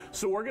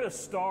So we're going to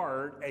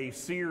start a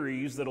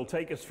series that'll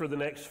take us for the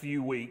next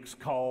few weeks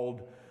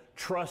called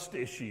Trust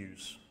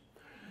Issues.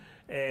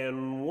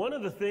 And one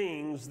of the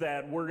things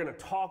that we're going to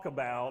talk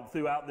about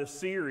throughout this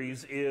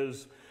series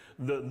is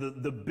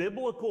the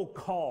biblical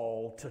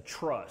call to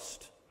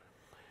trust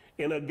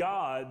in a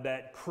God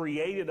that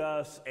created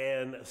us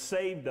and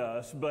saved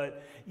us,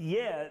 but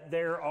yet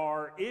there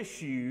are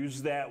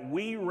issues that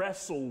we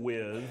wrestle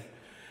with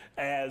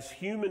as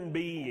human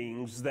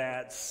beings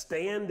that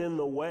stand in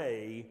the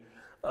way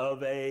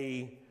of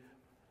a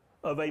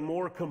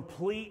more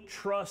complete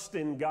trust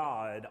in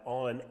God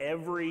on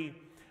every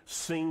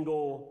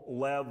single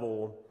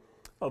level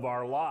of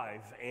our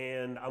life.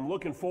 And I'm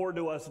looking forward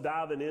to us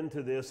diving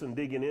into this and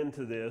digging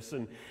into this.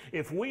 And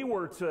if we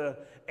were to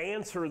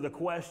answer the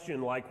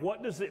question, like,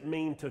 what does it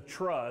mean to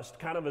trust,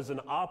 kind of as an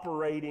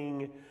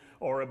operating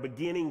or a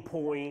beginning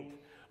point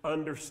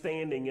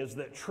understanding, is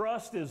that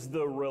trust is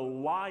the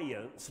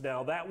reliance.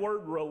 Now, that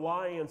word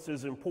reliance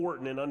is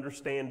important in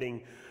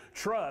understanding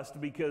trust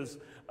because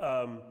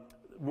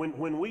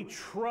when we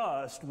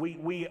trust,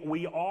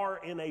 we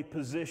are in a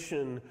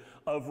position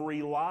of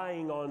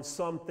relying on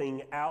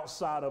something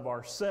outside of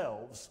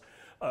ourselves.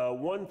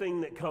 One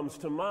thing that comes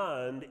to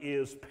mind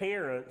is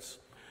parents.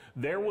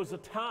 There was a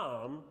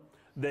time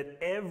that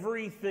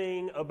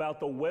everything about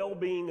the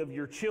well-being of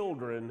your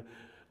children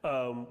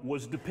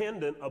was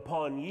dependent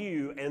upon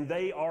you, and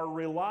they are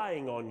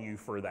relying on you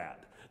for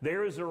that.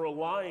 There is a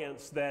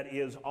reliance that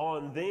is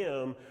on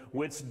them,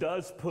 which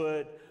does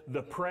put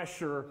the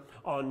pressure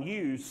on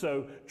you.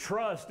 So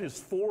trust is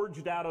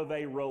forged out of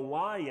a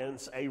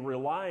reliance, a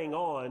relying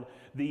on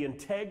the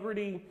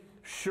integrity,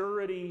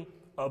 surety,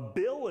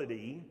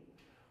 ability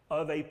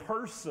of a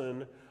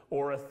person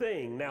or a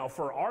thing. Now,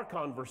 for our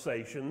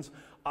conversations,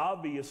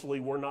 obviously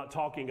we're not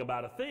talking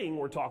about a thing,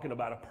 we're talking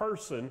about a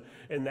person,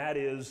 and that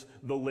is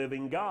the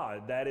living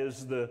God. That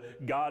is the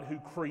God who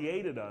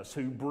created us,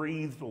 who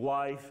breathed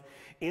life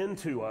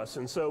into us.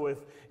 And so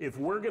if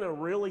we're going to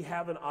really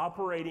have an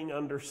operating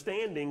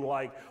understanding,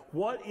 like,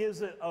 what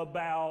is it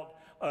about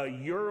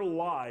your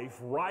life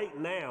right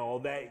now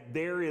that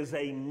there is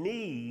a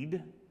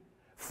need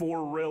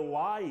for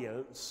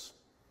reliance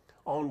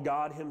on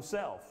God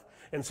Himself?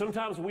 And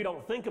sometimes we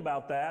don't think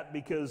about that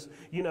because,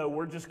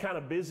 we're just kind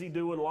of busy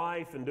doing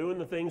life and doing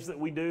the things that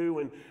we do,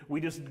 and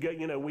we just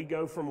go, we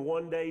go from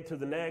one day to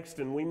the next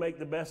and we make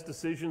the best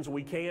decisions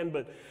we can.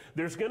 But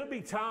there's going to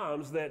be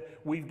times that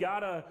we've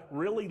got to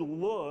really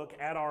look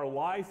at our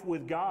life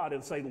with God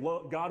and say,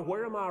 look, God,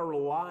 where am I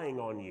relying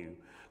on you?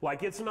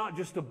 Like, it's not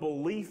just a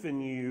belief in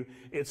you,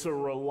 it's a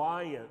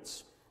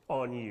reliance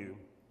on you.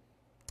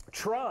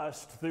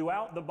 Trust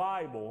throughout the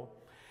Bible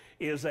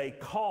is a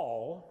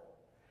call,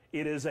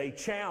 it is a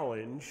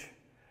challenge,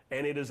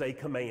 and it is a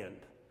command.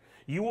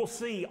 You will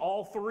see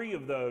all three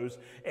of those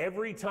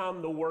every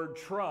time the word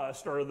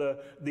trust or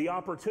the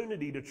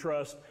opportunity to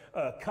trust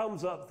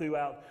comes up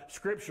throughout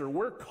Scripture.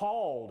 We're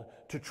called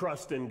to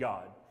trust in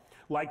God.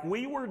 Like,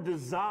 we were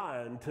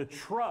designed to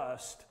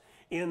trust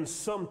in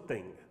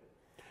something.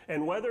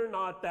 And whether or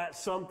not that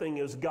something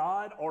is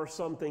God or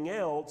something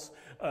else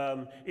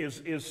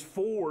is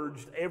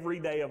forged every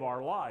day of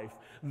our life.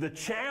 The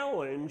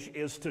challenge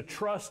is to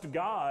trust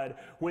God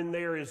when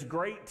there is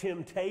great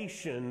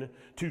temptation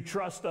to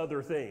trust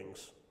other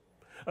things,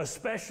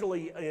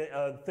 especially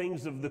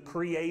things of the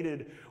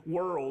created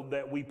world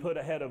that we put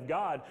ahead of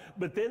God.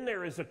 But then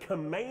there is a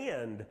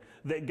command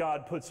that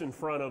God puts in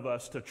front of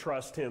us to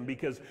trust Him,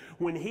 because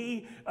when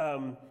He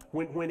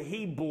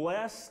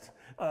blessed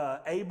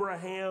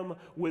Abraham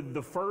with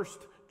the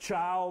first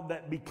child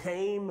that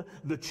became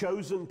the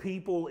chosen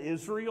people,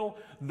 Israel,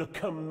 the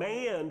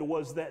command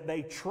was that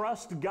they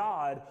trust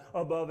God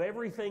above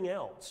everything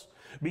else,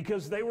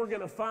 because they were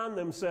going to find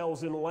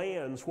themselves in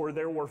lands where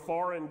there were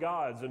foreign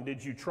gods. And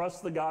did you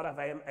trust the God of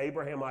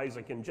Abraham,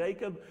 Isaac, and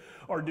Jacob,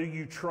 or do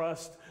you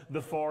trust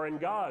the foreign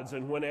gods?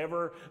 And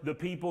whenever the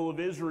people of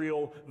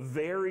Israel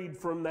varied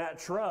from that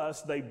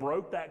trust, they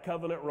broke that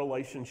covenant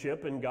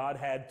relationship, and God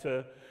had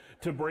to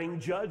bring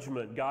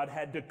judgment. God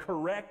had to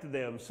correct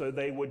them so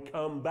they would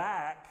come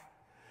back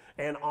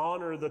and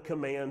honor the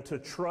command to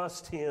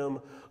trust Him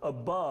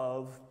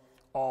above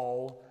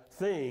all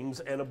things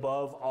and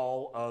above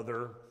all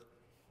other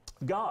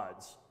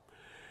gods.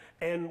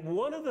 And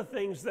one of the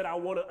things that I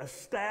want to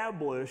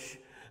establish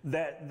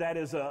that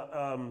is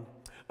a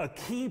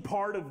key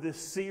part of this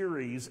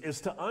series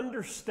is to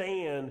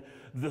understand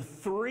the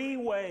three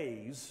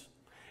ways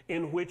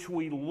in which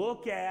we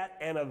look at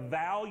and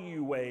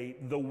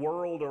evaluate the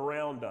world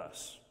around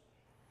us.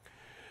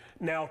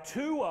 Now,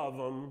 two of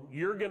them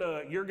you're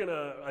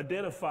gonna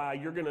identify,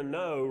 you're gonna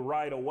know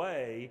right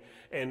away,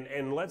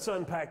 and let's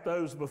unpack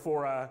those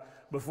before I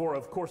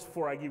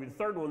give you the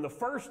third one. The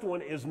first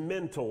one is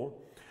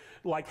mental,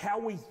 like how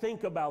we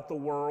think about the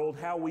world,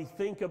 how we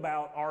think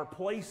about our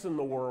place in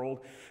the world,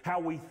 how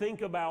we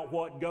think about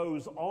what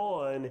goes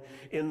on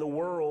in the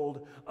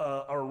world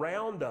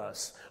around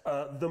us.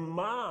 The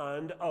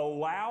mind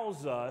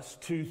allows us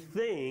to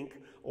think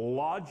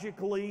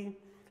logically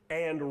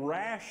and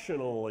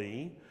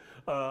rationally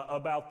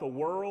about the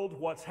world,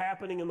 what's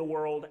happening in the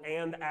world,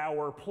 and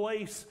our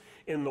place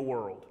in the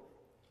world.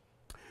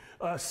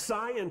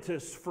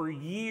 Scientists for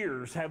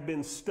years have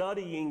been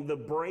studying the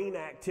brain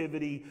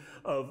activity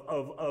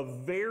of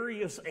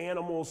various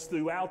animals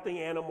throughout the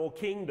animal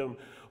kingdom.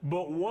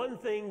 But one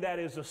thing that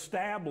is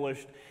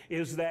established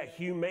is that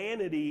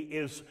humanity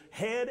is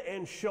head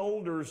and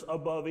shoulders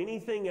above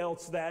anything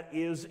else that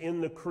is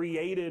in the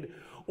created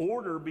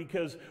order,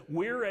 because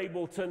we're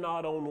able to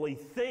not only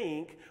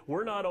think,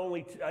 we're not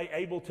only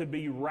able to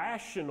be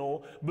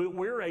rational, but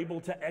we're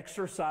able to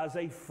exercise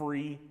a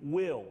free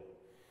will.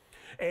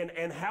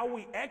 And how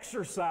we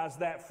exercise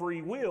that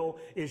free will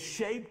is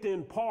shaped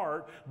in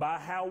part by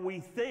how we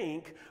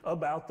think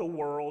about the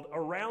world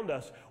around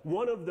us.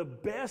 One of the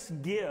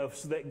best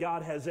gifts that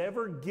God has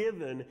ever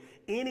given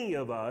any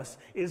of us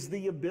is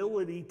the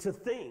ability to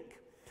think.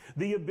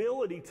 The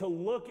ability to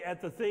look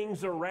at the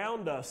things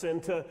around us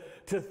and to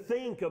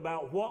think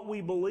about what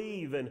we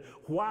believe and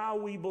why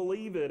we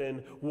believe it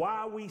and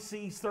why we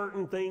see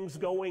certain things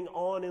going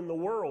on in the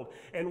world.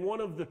 And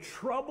one of the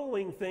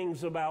troubling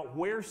things about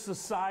where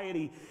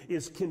society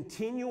is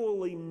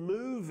continually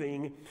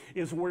moving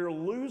is we're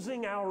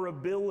losing our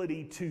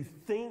ability to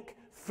think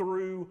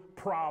through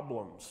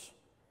problems,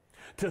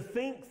 to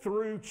think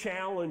through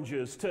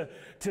challenges, to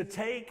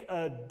take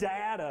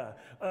data,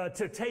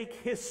 to take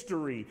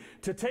history,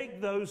 to take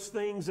those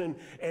things and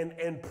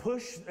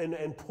push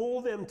and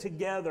pull them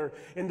together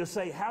and to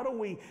say, how do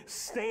we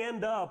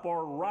stand up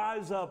or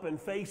rise up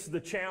and face the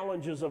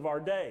challenges of our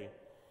day?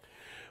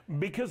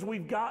 Because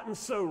we've gotten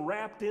so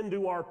wrapped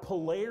into our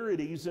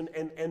polarities and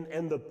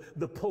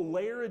the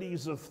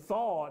polarities of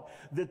thought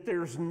that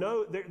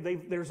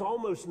there's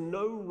almost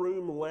no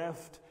room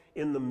left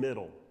in the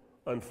middle,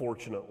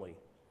 unfortunately.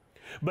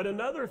 But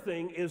another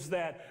thing is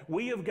that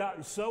we have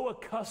gotten so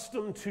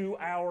accustomed to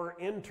our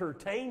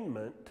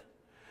entertainment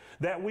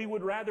that we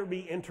would rather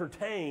be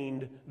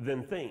entertained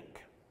than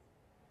think.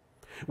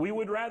 We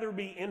would rather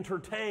be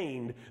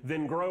entertained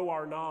than grow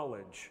our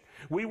knowledge.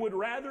 We would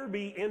rather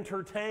be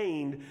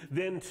entertained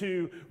than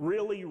to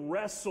really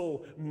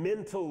wrestle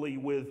mentally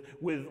with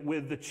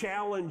the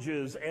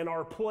challenges and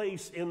our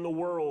place in the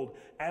world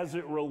as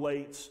it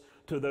relates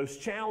to those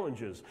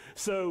challenges.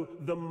 So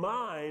the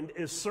mind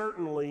is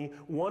certainly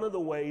one of the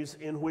ways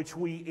in which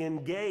we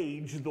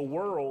engage the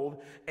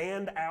world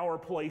and our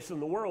place in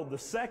the world. The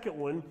second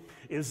one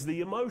is the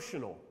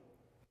emotional.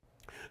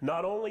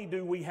 Not only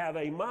do we have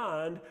a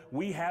mind,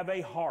 we have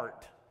a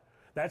heart.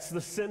 That's the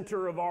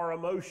center of our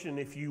emotion,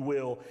 if you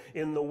will,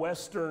 in the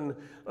Western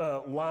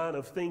line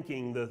of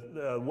thinking,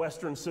 the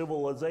Western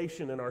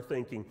civilization in our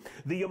thinking.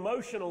 The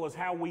emotional is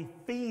how we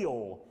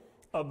feel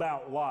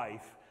about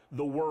life,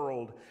 the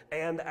world,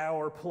 and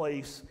our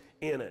place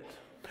in it.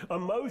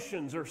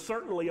 Emotions are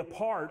certainly a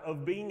part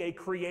of being a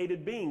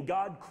created being.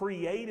 God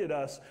created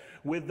us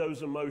with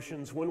those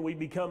emotions. When we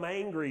become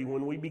angry,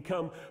 when we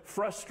become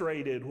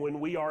frustrated, when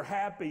we are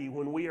happy,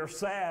 when we are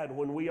sad,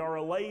 when we are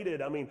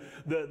elated. I mean,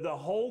 the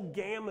whole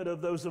gamut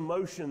of those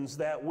emotions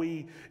that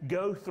we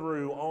go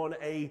through on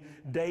a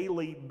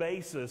daily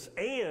basis.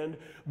 And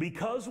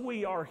because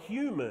we are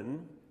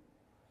human,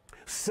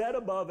 set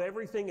above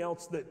everything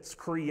else that's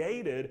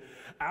created,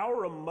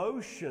 our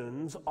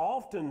emotions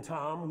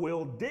oftentimes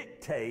will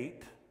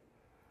dictate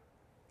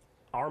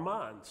our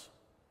minds.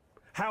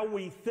 How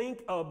we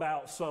think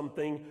about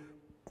something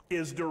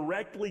is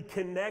directly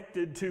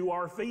connected to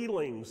our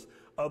feelings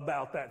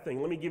about that thing.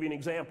 Let me give you an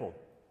example.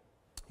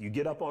 You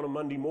get up on a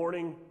Monday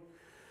morning,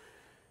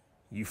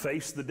 you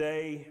face the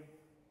day,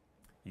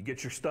 you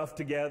get your stuff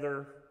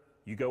together,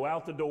 you go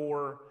out the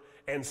door,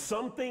 and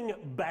something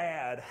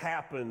bad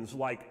happens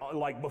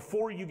like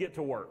before you get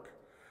to work.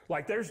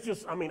 Like there's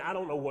just, I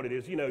don't know what it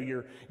is. You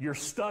know, you're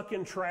stuck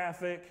in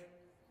traffic.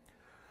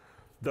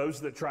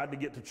 Those that tried to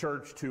get to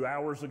church 2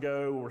 hours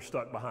ago were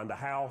stuck behind a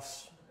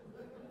house.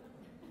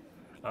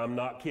 I'm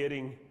not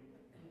kidding.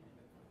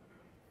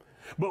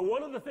 But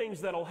one of the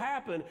things that'll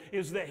happen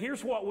is that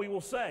here's what we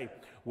will say.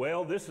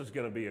 Well, this is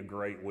going to be a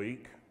great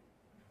week.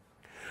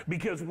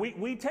 Because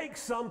we take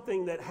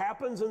something that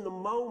happens in the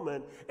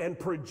moment and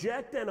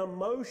project an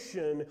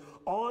emotion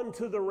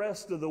onto the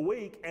rest of the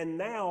week, and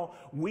now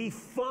we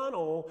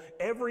funnel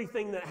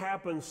everything that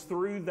happens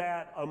through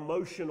that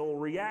emotional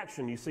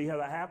reaction. You see how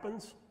that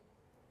happens?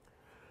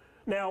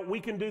 Now, we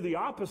can do the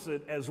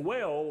opposite as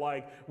well.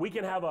 Like, we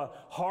can have a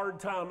hard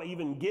time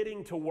even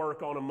getting to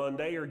work on a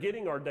Monday or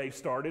getting our day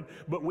started,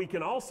 but we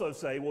can also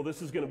say, well,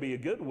 this is going to be a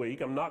good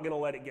week. I'm not going to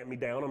let it get me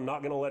down. I'm not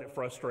going to let it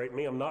frustrate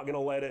me. I'm not going to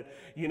let it,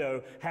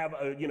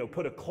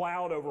 put a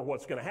cloud over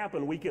what's going to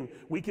happen. We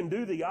can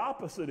do the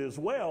opposite as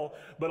well,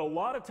 but a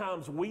lot of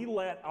times we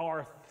let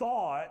our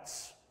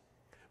thoughts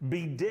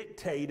be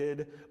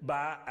dictated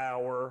by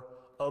our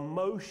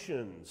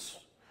emotions.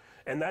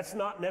 And that's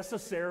not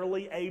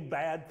necessarily a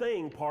bad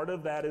thing. Part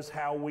of that is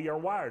how we are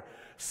wired.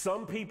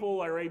 Some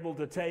people are able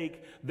to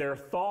take their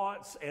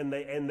thoughts and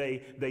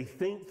they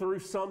think through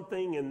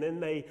something, and then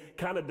they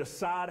kind of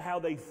decide how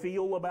they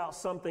feel about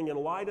something in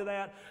light of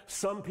that.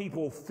 Some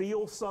people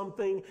feel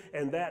something,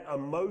 and that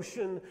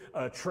emotion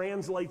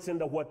translates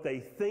into what they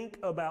think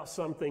about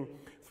something.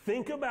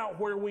 Think about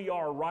where we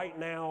are right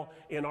now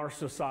in our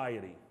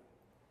society.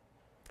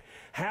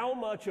 How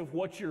much of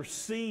what you're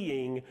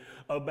seeing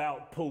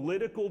about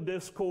political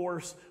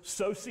discourse,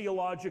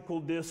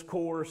 sociological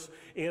discourse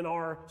in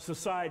our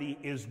society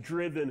is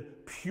driven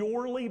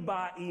purely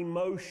by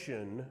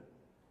emotion,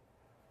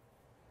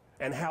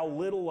 and how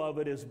little of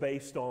it is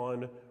based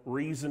on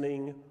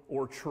reasoning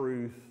or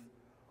truth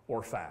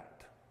or fact?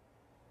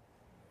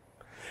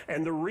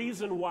 And the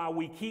reason why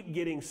we keep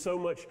getting so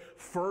much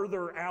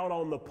further out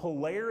on the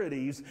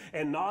polarities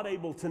and not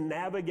able to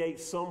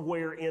navigate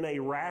somewhere in a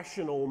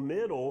rational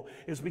middle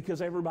is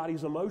because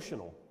everybody's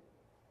emotional.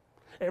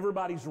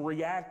 Everybody's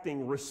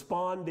reacting,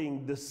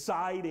 responding,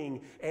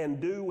 deciding, and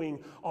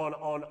doing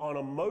on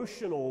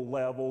emotional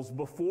levels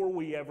before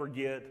we ever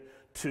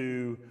get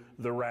to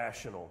the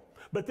rational.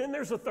 But then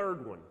there's a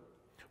third one.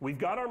 We've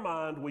got our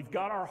mind, we've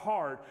got our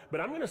heart, but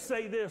I'm going to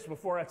say this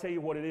before I tell you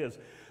what it is.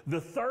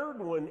 The third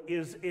one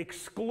is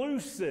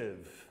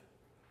exclusive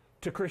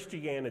to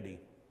Christianity.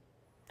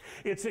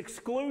 It's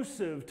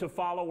exclusive to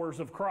followers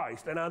of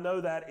Christ. And I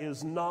know that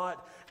is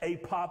not a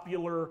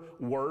popular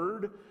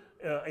word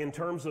in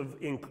terms of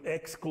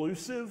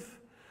exclusive,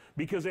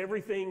 because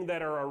everything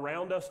that are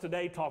around us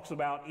today talks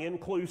about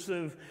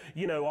inclusive,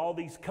 all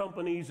these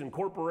companies and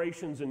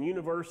corporations and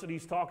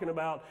universities talking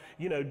about,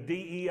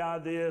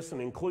 DEI this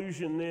and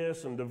inclusion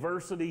this and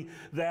diversity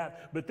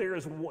that. But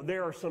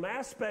there are some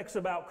aspects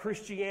about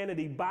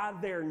Christianity by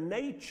their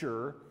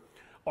nature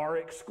are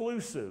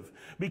exclusive,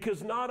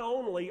 because not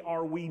only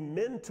are we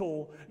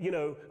mental,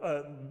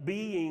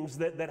 beings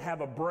that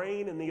have a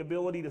brain and the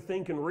ability to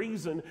think and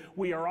reason,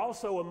 we are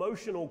also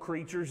emotional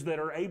creatures that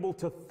are able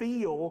to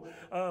feel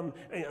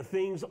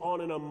things on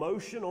an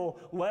emotional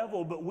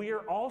level, but we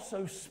are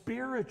also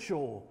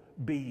spiritual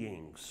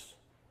beings.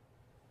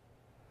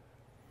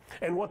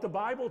 And what the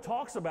Bible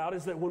talks about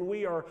is that when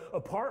we are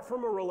apart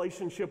from a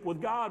relationship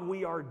with God,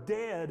 we are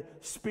dead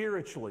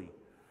spiritually.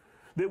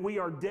 That we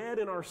are dead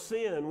in our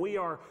sin, we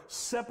are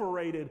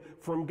separated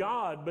from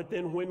God. But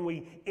then when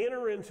we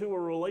enter into a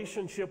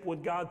relationship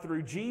with God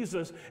through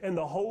Jesus and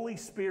the Holy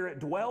Spirit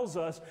dwells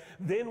us,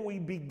 then we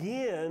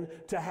begin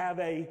to have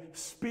a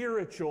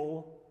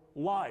spiritual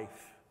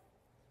life.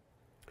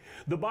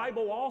 The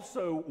Bible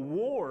also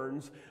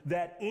warns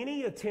that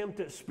any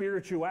attempt at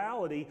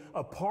spirituality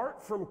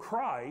apart from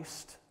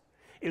Christ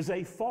is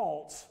a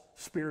false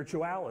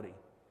spirituality.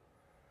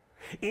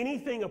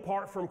 Anything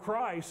apart from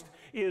Christ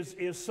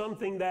is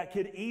something that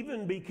could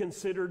even be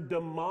considered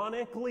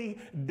demonically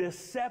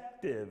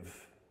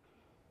deceptive,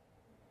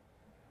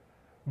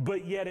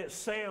 but yet it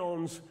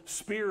sounds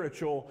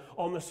spiritual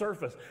on the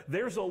surface.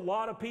 There's a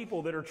lot of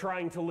people that are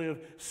trying to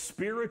live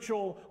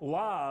spiritual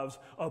lives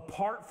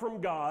apart from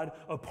God,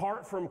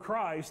 apart from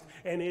Christ,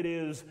 and it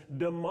is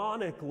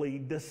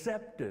demonically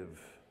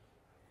deceptive.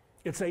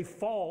 It's a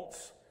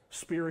false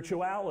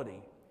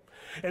spirituality.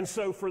 And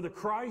so for the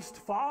Christ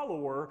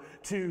follower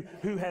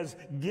who has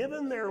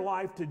given their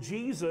life to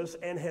Jesus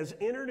and has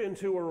entered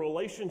into a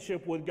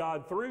relationship with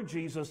God through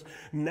Jesus,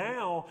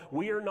 now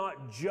we are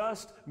not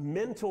just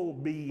mental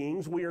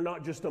beings, we are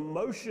not just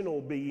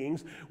emotional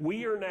beings,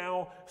 we are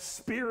now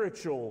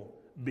spiritual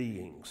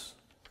beings.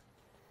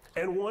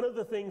 And one of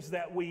the things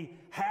that we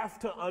have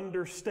to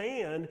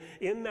understand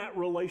in that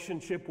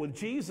relationship with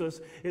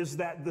Jesus is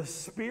that the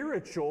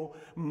spiritual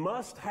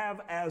must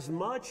have as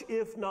much,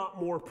 if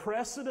not more,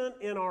 precedent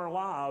in our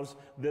lives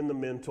than the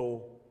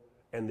mental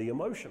and the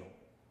emotional.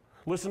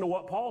 Listen to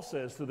what Paul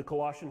says to the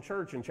Colossian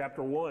church in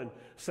chapter 1,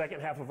 second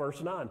half of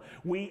verse 9.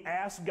 We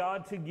ask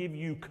God to give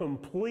you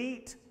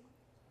complete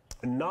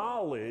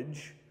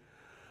knowledge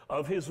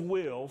of His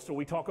will. So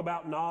we talk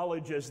about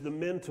knowledge as the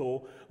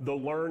mental, the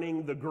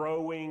learning, the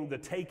growing, the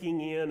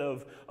taking in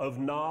of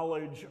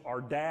knowledge,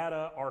 our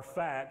data, our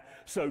fact.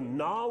 So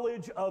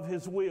knowledge of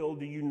His will,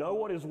 do you know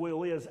what His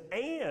will is?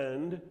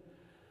 And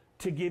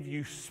to give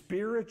you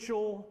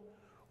spiritual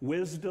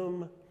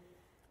wisdom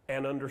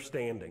and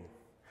understanding.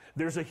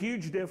 There's a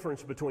huge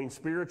difference between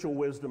spiritual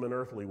wisdom and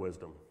earthly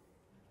wisdom.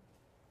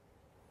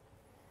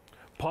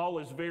 Paul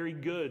is very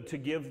good to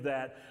give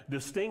that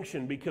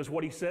distinction, because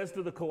what he says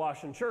to the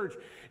Colossian church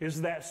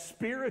is that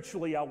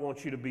spiritually I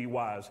want you to be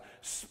wise.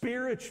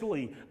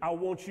 Spiritually I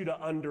want you to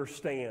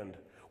understand.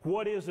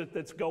 What is it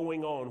that's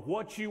going on?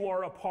 What you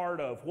are a part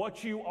of?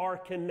 What you are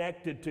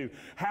connected to?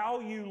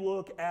 How you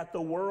look at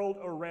the world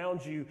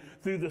around you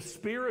through the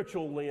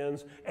spiritual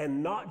lens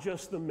and not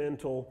just the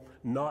mental,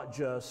 not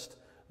just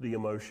the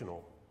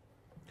emotional.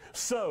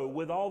 So,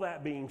 with all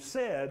that being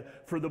said,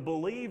 for the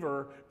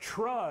believer,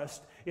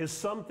 trust is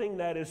something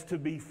that is to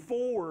be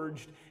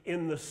forged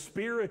in the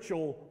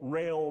spiritual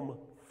realm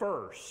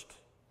first,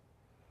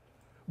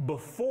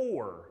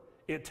 before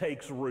it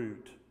takes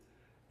root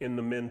in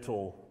the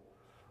mental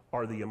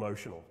or the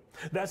emotional?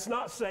 That's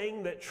not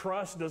saying that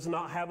trust does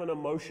not have an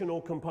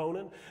emotional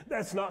component.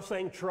 That's not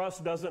saying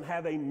trust doesn't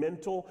have a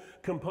mental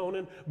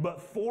component.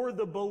 But for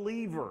the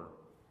believer,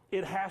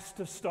 it has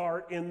to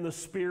start in the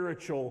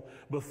spiritual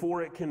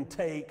before it can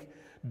take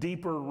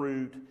deeper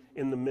root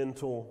in the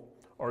mental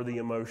or the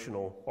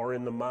emotional or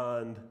in the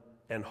mind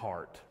and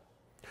heart.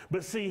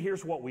 But see,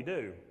 here's what we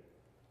do.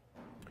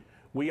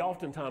 We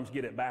oftentimes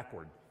get it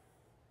backward.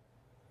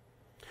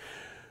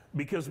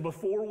 Because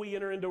before we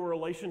enter into a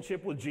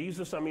relationship with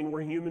Jesus, I mean,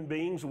 we're human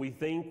beings. We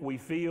think, we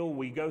feel,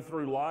 we go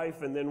through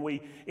life, and then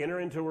we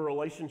enter into a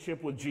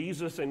relationship with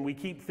Jesus, and we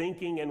keep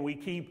thinking and we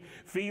keep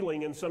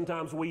feeling, and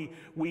sometimes we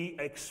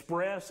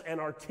express an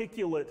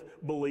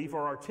articulate belief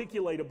or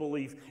articulate a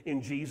belief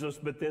in Jesus,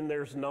 but then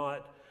there's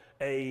not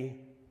a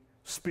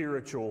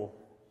spiritual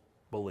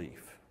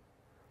belief.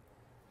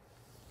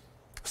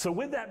 So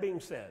with that being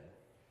said,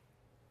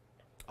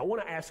 I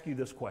want to ask you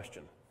this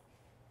question.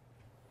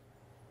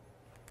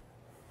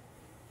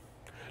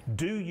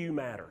 Do you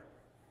matter?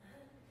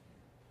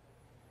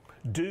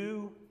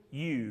 Do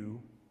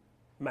you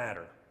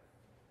matter?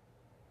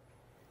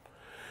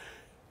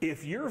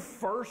 If your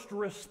first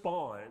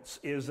response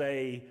is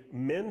a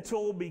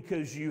mental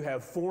because you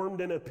have formed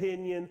an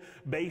opinion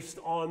based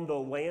on the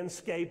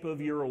landscape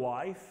of your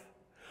life,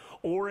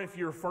 or if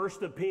your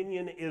first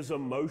opinion is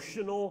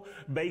emotional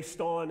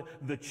based on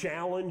the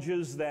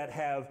challenges that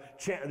have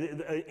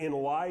in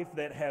life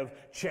that have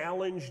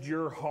challenged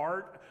your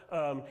heart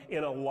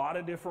in a lot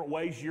of different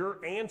ways,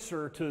 your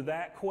answer to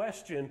that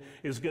question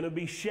is going to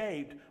be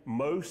shaped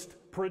most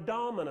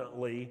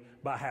predominantly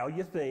by how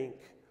you think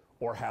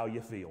or how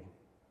you feel.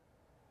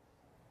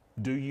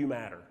 Do you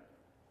matter?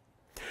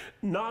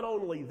 Not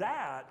only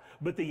that,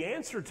 but the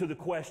answer to the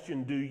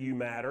question, do you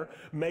matter,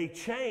 may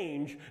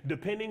change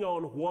depending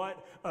on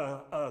what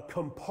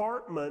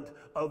compartment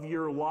of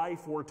your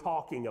life we're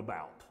talking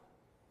about.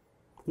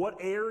 What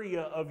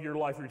area of your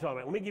life are you talking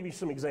about? Let me give you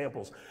some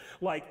examples.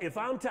 Like if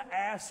I'm to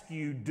ask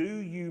you, do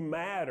you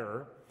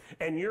matter,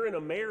 and you're in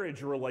a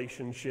marriage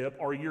relationship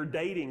or you're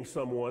dating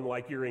someone,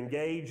 like you're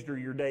engaged or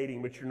you're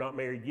dating but you're not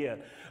married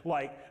yet,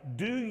 like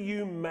do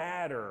you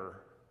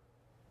matter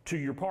to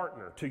your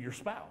partner, to your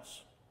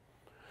spouse?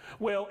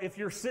 Well, if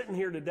you're sitting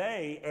here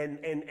today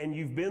and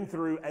you've been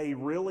through a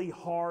really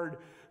hard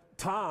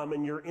time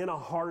and you're in a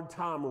hard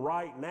time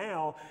right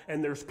now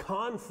and there's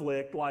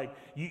conflict, like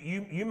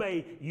you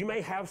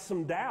may have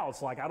some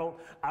doubts, like I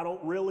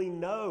don't really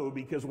know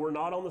because we're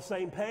not on the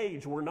same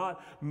page, we're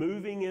not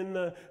moving in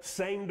the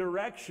same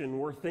direction,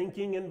 we're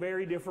thinking in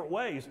very different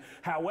ways.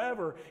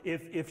 However,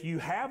 if you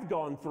have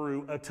gone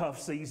through a tough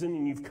season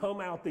and you've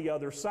come out the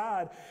other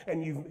side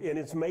and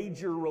it's made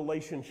your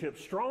relationship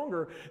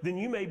stronger, then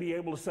you may be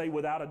able to say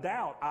without a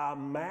doubt, I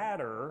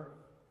matter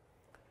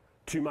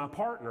to my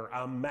partner.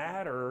 I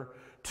matter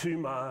to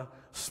my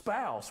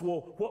spouse.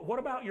 Well, what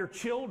about your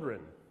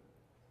children?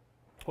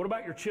 What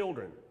about your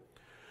children?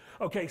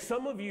 Okay,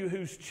 some of you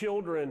whose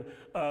children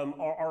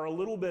are a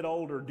little bit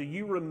older, do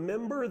you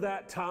remember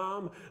that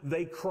time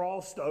they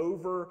crossed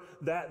over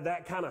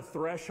that kind of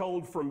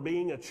threshold from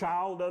being a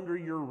child under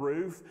your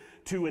roof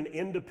to an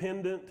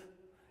independent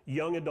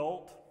young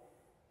adult?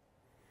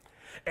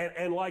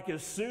 And like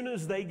as soon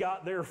as they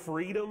got their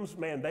freedoms,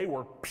 man, they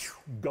were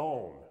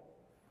gone.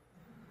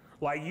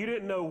 Like you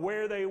didn't know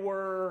where they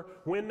were,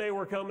 when they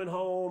were coming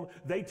home.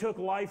 They took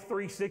Life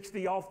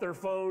 360 off their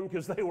phone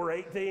because they were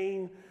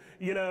 18.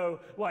 You know,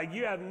 like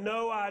you have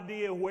no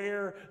idea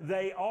where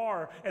they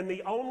are. And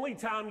the only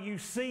time you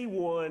see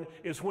one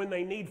is when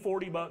they need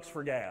 $40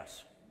 for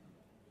gas.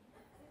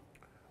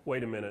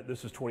 Wait a minute,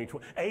 this is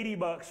 2020.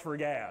 $80 for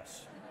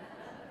gas.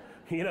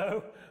 You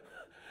know?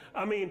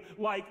 I mean,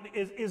 like,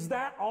 is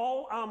that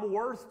all I'm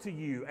worth to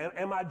you?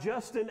 Am I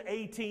just an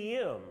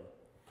ATM?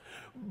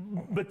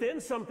 But then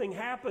something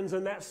happens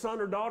and that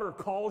son or daughter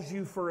calls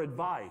you for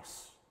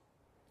advice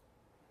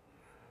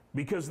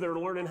because they're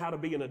learning how to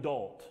be an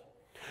adult.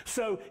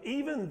 So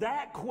even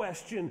that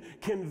question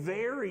can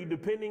vary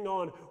depending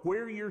on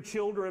where your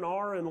children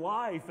are in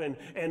life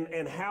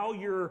and how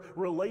your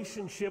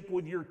relationship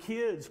with your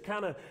kids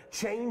kind of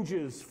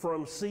changes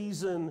from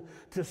season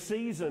to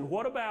season.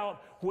 What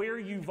about where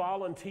you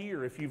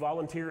volunteer? If you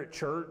volunteer at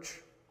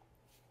church,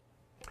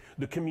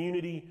 the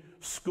community,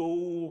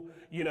 school,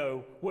 you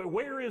know,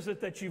 where is it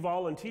that you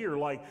volunteer?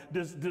 Like,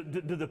 do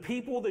the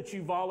people that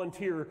you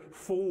volunteer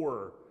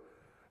for,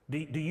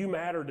 do you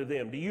matter to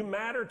them? Do you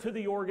matter to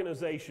the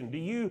organization? Do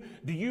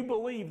you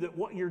believe that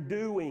what you're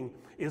doing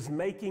is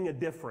making a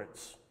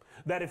difference?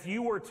 That if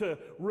you were to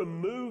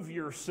remove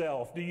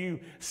yourself, do you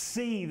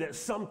see that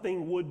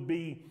something would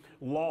be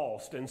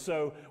lost? And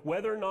so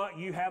whether or not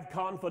you have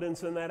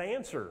confidence in that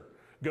answer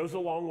goes a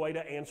long way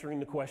to answering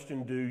the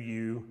question, do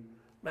you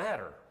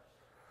matter?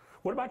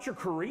 What about your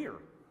career?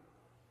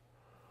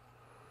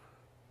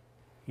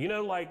 You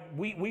know, like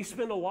we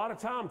spend a lot of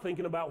time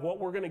thinking about what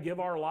we're going to give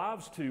our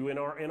lives to in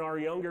our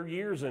younger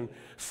years, and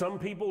some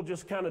people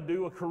just kind of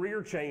do a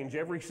career change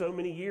every so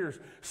many years.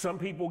 Some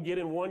people get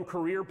in one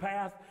career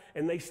path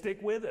and they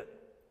stick with it.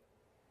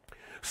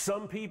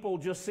 Some people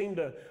just seem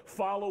to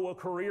follow a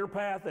career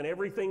path and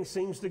everything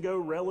seems to go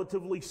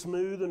relatively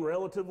smooth and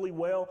relatively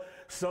well.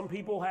 Some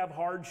people have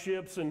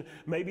hardships and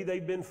maybe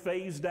they've been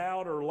phased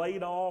out or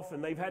laid off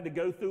and they've had to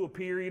go through a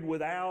period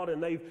without,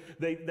 and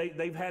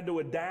they've had to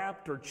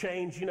adapt or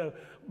change, you know.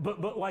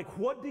 But like,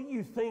 what do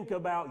you think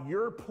about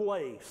your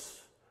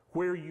place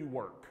where you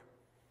work?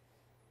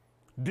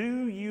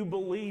 Do you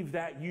believe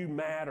that you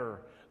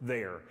matter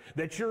there,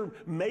 that you're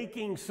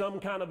making some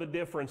kind of a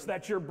difference,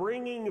 that you're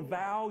bringing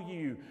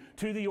value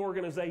to the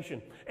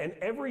organization? And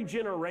every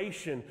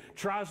generation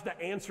tries to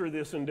answer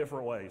this in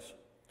different ways,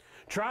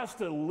 tries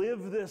to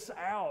live this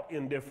out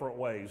in different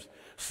ways.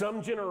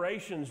 Some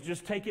generations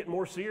just take it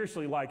more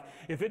seriously, like,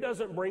 if it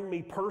doesn't bring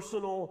me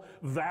personal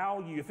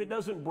value, if it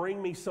doesn't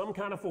bring me some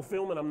kind of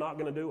fulfillment, I'm not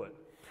going to do it.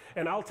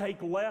 And I'll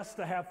take less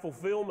to have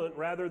fulfillment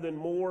rather than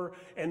more,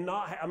 and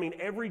not, I mean,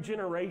 every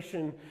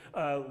generation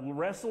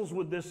wrestles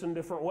with this in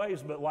different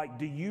ways, but like,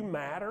 do you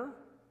matter?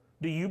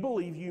 Do you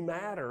believe you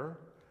matter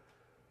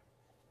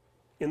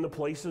in the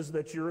places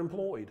that you're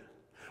employed?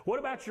 What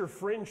about your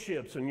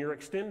friendships and your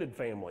extended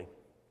family?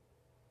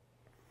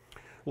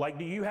 Like,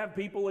 do you have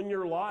people in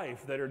your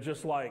life that are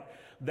just like,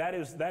 that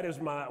is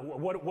my,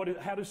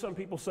 how do some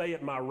people say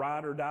it, my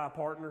ride or die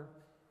partner?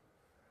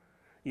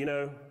 You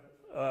know,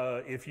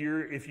 if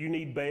you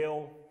need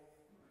bail,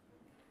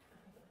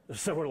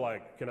 some are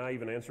like, can I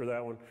even answer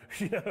that one?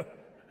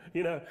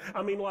 You know,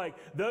 I mean, like,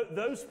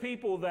 those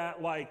people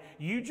that, like,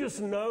 you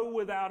just know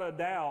without a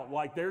doubt,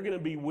 like, they're going to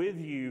be with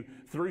you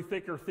through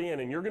thick or thin,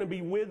 and you're going to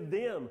be with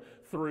them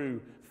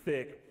through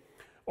thick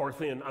or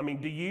thin. I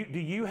mean, do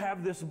you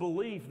have this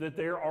belief that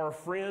there are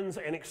friends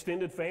and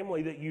extended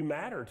family that you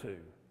matter to,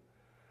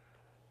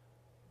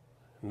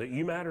 and that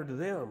you matter to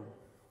them?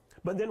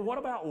 But then what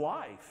about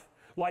life?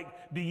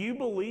 Like, do you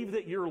believe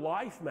that your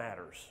life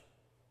matters?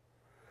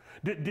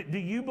 Do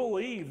you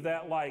believe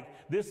that, like,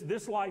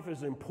 this life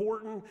is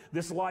important,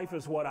 this life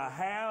is what I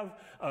have,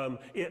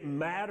 it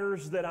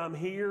matters that I'm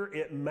here,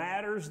 it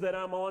matters that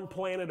I'm on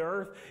planet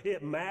Earth,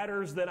 it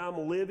matters that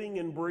I'm living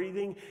and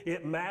breathing,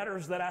 it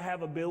matters that I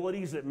have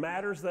abilities, it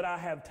matters that I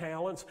have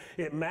talents,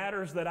 it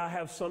matters that I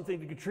have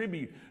something to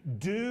contribute?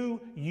 Do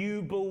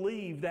you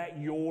believe that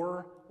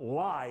your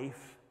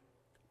life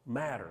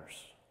matters?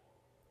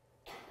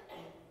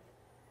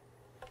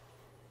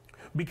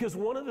 Because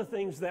one of the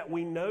things that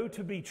we know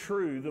to be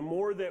true, the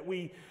more that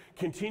we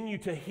continue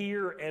to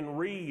hear and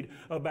read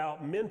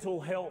about mental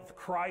health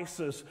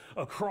crisis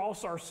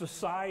across our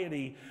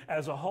society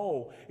as a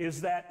whole,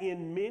 is that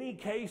in many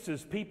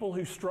cases, people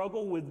who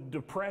struggle with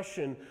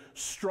depression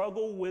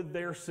struggle with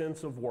their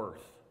sense of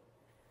worth.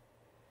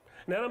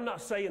 Now, I'm not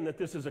saying that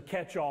this is a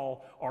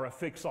catch-all or a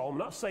fix-all. I'm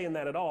not saying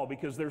that at all,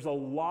 because there's a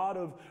lot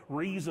of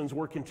reasons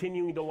we're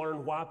continuing to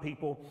learn why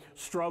people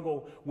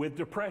struggle with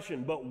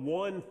depression. But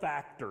one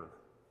factor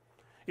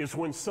is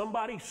when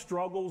somebody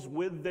struggles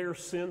with their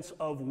sense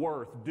of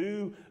worth.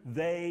 Do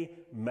they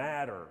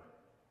matter?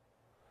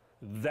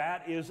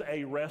 That is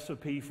a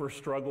recipe for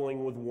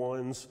struggling with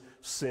one's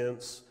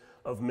sense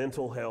of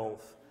mental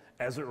health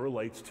as it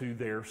relates to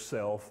their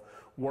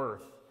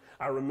self-worth.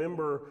 I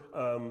remember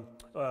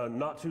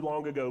not too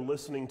long ago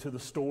listening to the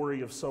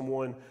story of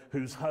someone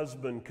whose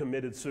husband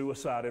committed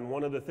suicide, and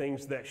one of the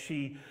things that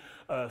she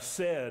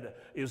said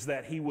is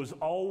that he was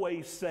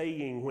always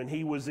saying, when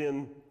he was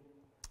in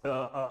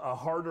a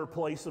harder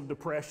place of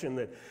depression,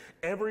 that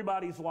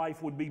everybody's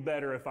life would be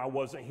better if I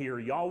wasn't here.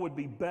 Y'all would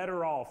be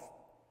better off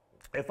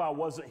if I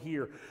wasn't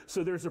here.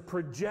 So there's a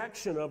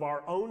projection of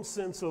our own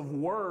sense of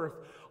worth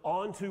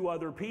onto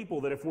other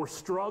people, that if we're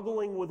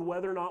struggling with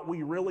whether or not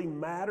we really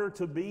matter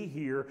to be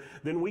here,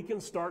 then we can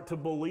start to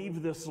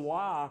believe this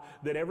lie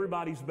that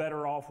everybody's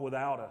better off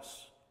without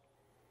us.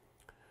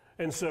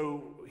 And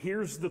so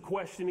here's the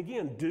question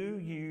again. Do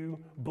you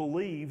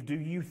believe, do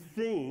you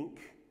think,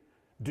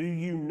 do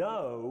you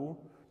know,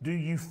 do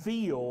you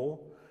feel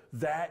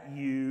that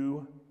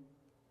you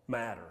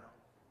matter?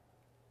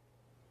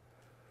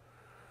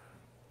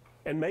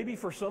 And maybe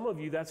for some of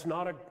you, that's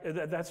not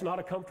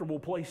a comfortable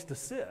place to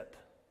sit.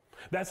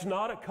 That's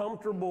not a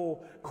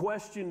comfortable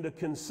question to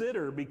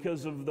consider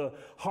because of the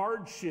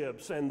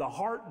hardships and the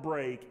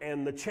heartbreak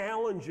and the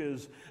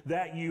challenges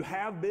that you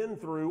have been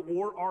through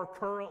or are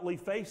currently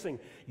facing.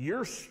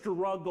 You're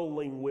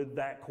struggling with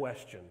that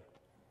question.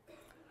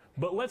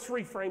 But let's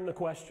reframe the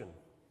question.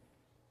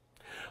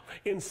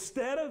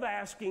 Instead of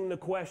asking the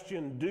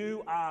question,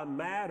 do I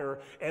matter,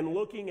 and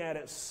looking at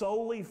it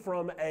solely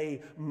from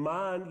a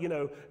mind,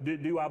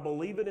 do I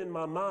believe it in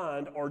my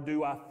mind or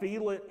do I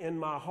feel it in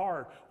my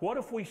heart? What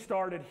if we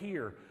started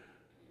here?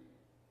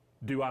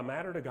 Do I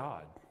matter to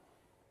God?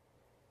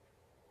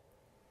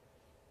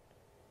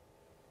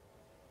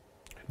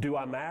 Do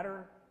I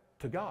matter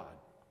to God?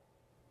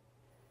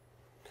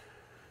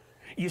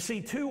 You see,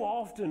 too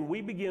often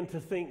we begin to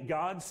think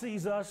God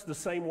sees us the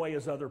same way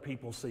as other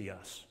people see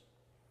us.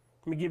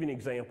 Let me give you an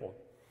example.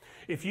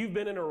 If you've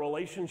been in a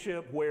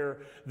relationship where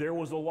there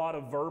was a lot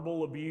of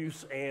verbal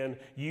abuse and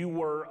you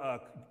were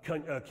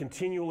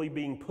continually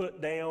being put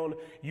down,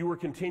 you were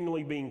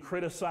continually being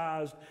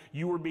criticized,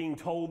 you were being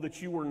told that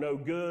you were no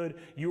good,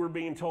 you were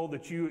being told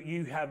that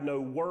you have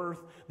no worth,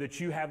 that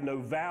you have no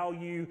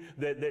value,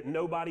 that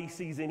nobody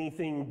sees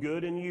anything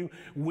good in you,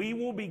 we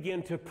will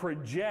begin to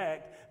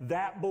project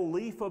that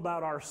belief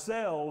about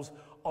ourselves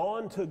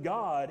onto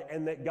God,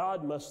 and that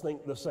God must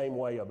think the same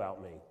way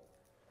about me.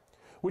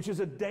 Which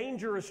is a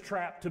dangerous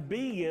trap to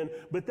be in,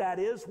 but that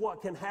is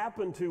what can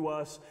happen to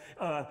us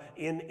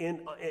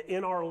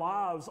in our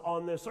lives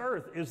on this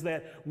earth, is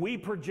that we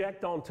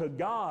project onto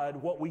God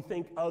what we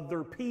think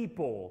other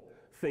people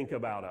think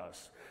about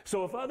us.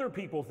 So if other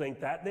people think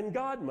that, then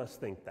God must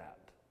think that.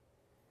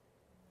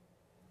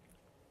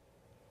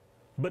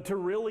 But to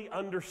really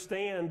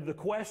understand the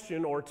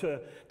question, or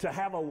to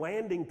have a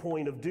landing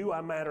point of do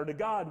I matter to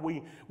God,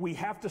 we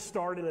have to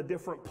start in a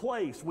different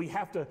place. We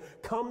have to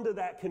come to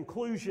that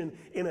conclusion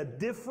in a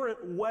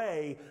different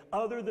way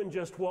other than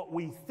just what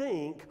we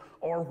think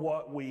or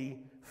what we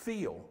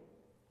feel.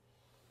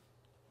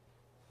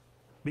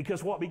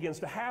 Because what begins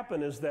to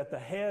happen is that the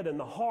head and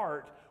the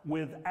heart,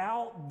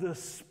 without the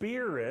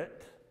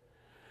Spirit,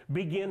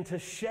 begin to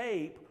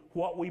shape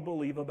what we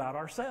believe about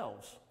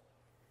ourselves.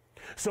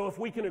 So if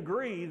we can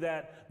agree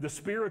that the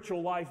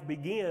spiritual life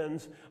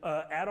begins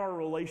at our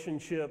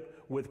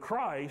relationship with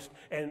Christ,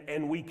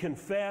 and we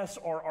confess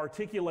or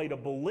articulate a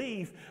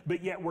belief,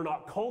 but yet we're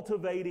not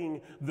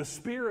cultivating the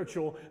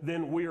spiritual,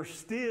 then we're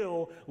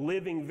still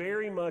living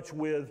very much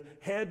with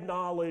head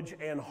knowledge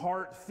and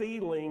heart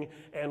feeling,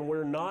 and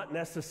we're not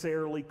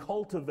necessarily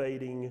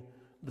cultivating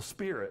the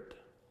Spirit.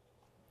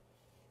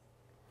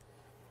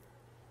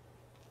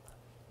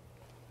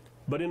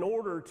 But in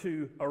order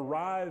to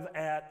arrive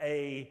at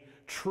a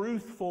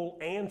truthful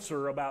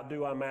answer about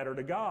do I matter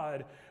to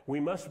God, we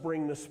must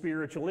bring the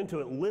spiritual into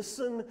it.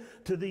 Listen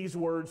to these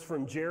words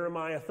from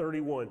Jeremiah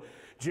 31.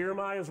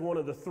 Jeremiah is one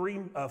of the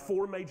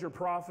four major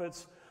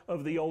prophets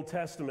of the Old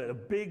Testament. A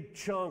big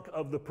chunk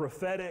of the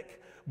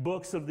prophetic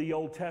books of the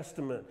Old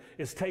Testament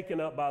is taken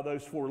up by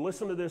those four.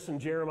 Listen to this in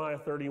Jeremiah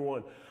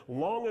 31.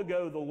 Long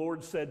ago the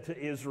Lord said to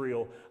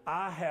Israel,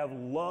 I have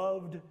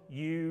loved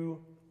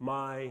you,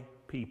 my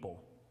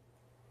people.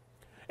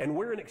 And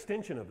we're an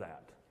extension of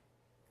that.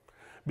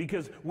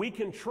 Because we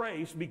can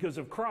trace, because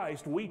of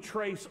Christ, we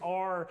trace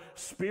our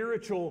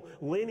spiritual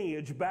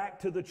lineage back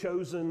to the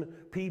chosen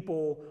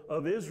people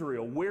of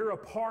Israel. We're a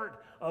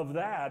part of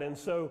that. And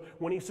so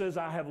when he says,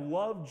 I have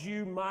loved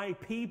you, my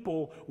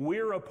people,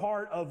 we're a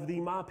part of the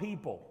my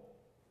people.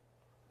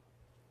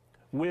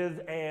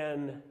 With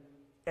an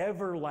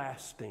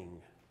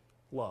everlasting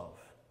love.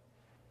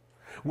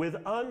 With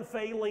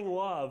unfailing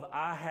love,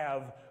 I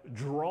have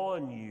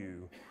drawn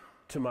you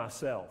to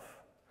myself.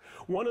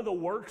 One of the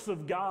works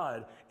of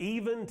God,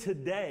 even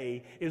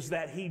today, is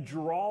that He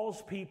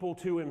draws people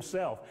to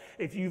Himself.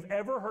 If you've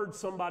ever heard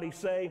somebody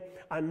say,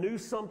 I knew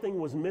something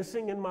was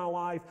missing in my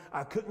life,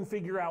 I couldn't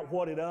figure out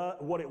what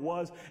it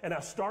was, and I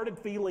started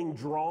feeling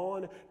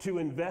drawn to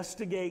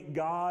investigate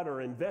God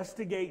or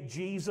investigate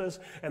Jesus,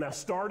 and I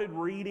started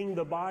reading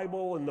the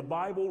Bible, and the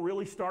Bible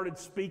really started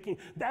speaking,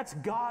 that's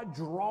God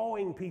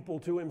drawing people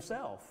to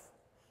Himself.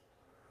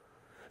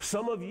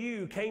 Some of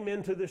you came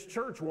into this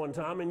church one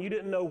time and you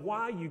didn't know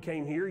why you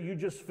came here. You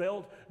just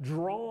felt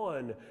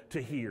drawn to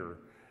here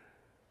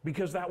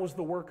because that was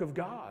the work of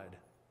God.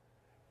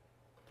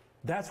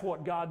 That's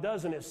what God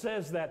does. And it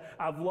says that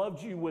I've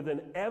loved you with an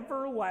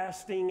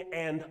everlasting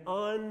and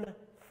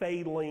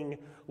unfailing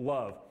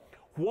love.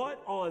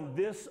 What on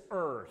this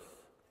earth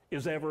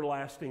is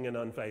everlasting and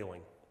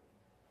unfailing?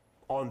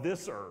 On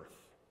this earth.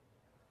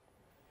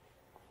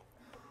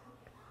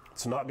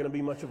 It's not going to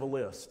be much of a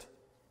list.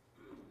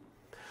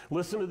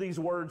 Listen to these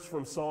words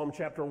from Psalm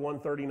chapter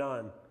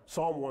 139.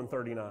 Psalm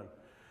 139.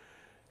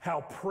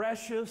 How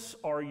precious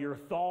are your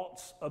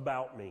thoughts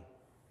about me,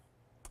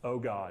 O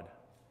God.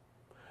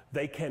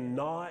 They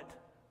cannot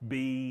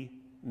be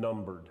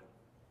numbered.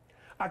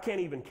 I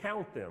can't even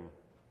count them.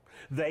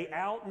 They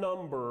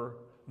outnumber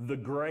the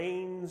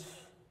grains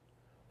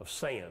of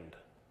sand.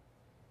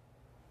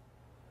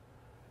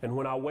 And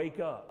when I wake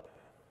up,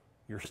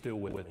 you're still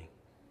with me.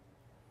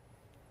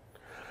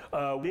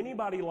 Would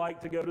anybody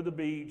like to go to the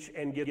beach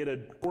and get a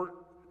quart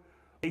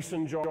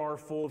mason jar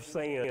full of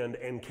sand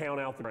and count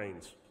out the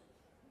grains?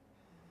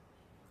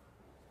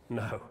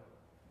 No.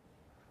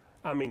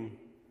 I mean,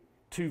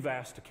 too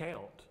vast to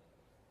count.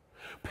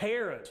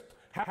 Parents,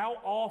 how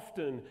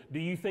often do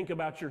you think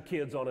about your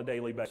kids on a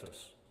daily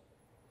basis?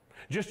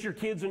 Just your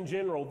kids in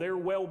general, their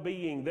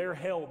well-being, their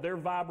health, their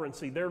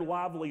vibrancy, their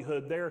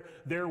livelihood,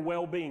 their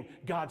well-being.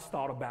 God's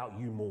thought about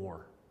you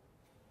more.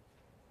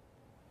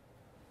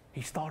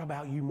 He's thought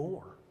about you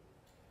more.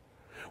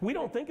 We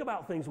don't think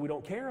about things we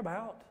don't care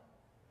about.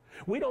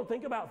 We don't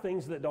think about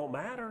things that don't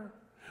matter.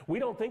 We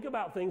don't think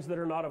about things that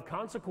are not of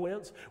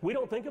consequence. We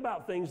don't think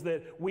about things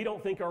that we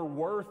don't think are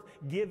worth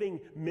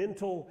giving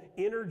mental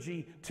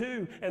energy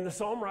to. And the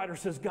psalm writer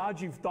says, God,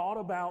 you've thought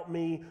about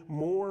me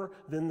more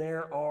than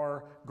there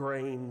are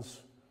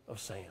grains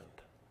of sand.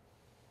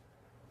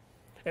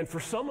 And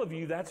for some of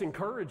you, that's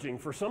encouraging.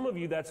 For some of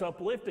you, that's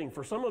uplifting.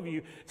 For some of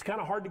you, it's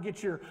kind of hard to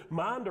get your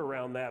mind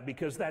around that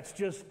because that's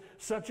just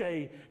such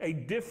a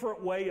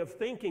different way of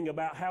thinking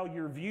about how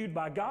you're viewed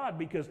by God,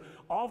 because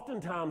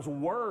oftentimes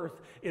worth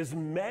is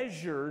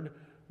measured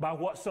by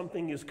what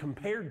something is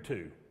compared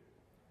to.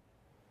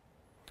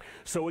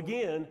 So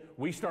again,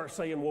 we start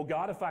saying, well,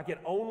 God, if I could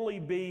only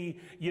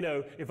be,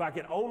 if I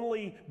could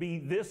only be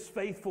this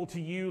faithful to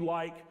you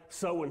like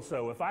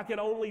so-and-so, if I could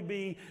only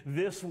be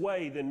this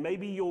way, then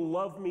maybe you'll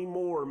love me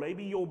more,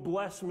 maybe you'll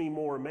bless me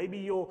more, maybe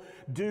you'll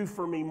do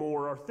for me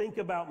more, or think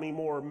about me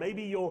more,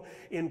 maybe you'll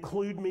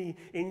include me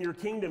in your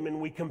kingdom. And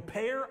we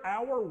compare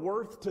our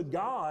worth to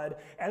God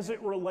as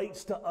it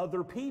relates to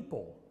other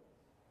people.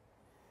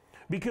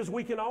 Because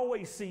we can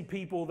always see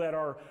people that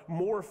are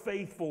more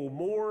faithful,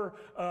 more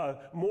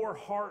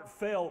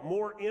heartfelt,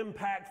 more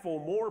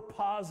impactful, more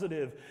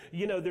positive.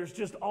 There's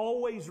just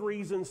always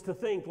reasons to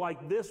think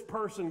like this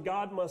person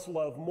God must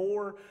love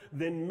more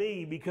than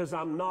me because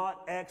I'm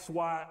not X,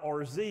 Y,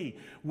 or Z.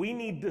 We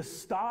need to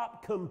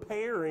stop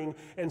comparing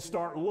and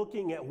start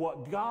looking at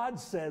what God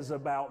says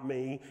about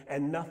me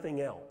and nothing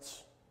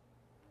else.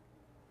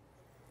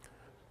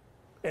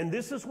 And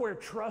this is where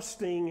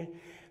trusting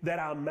that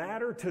I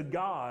matter to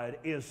God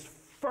is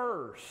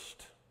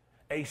first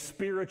a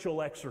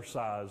spiritual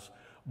exercise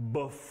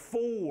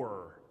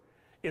before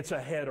it's a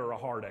head or a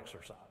heart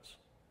exercise.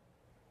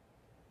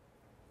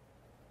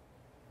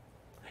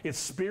 It's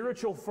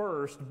spiritual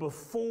first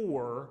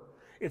before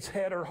it's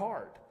head or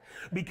heart.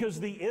 Because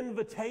the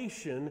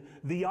invitation,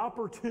 the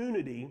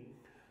opportunity,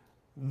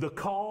 the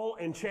call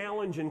and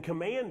challenge and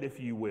command, if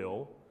you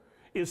will,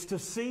 is to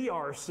see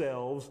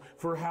ourselves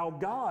for how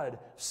God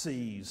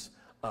sees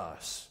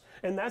us.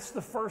 And that's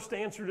the first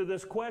answer to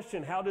this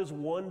question. How does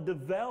one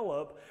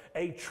develop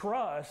a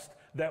trust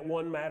that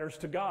one matters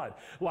to God?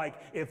 Like,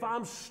 if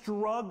I'm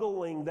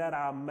struggling that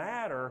I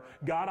matter,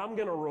 God, I'm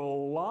going to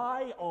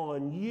rely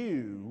on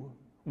you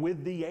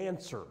with the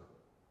answer.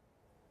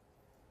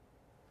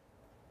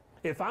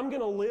 If I'm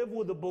going to live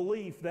with the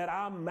belief that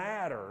I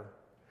matter,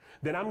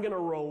 then I'm going to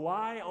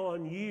rely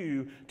on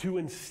you to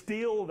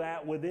instill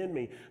that within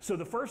me. So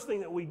the first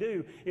thing that we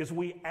do is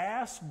we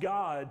ask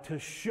God to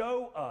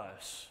show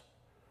us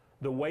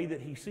the way that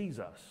He sees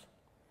us.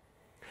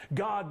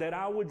 God, that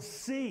I would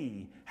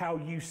see how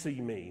you see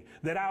me,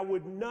 that I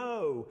would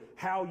know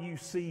how you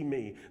see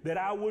me, that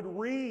I would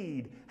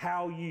read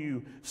how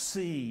you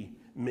see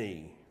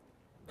me.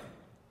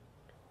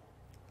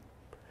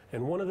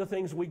 And one of the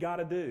things we got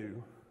to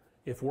do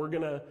if we're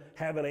going to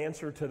have an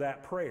answer to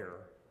that prayer,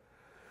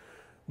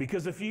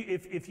 because if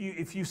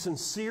you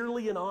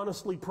sincerely and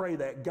honestly pray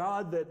that,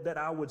 God, that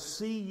I would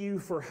see you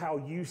for how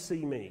you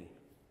see me,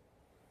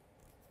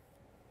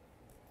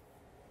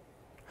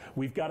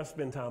 we've got to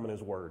spend time in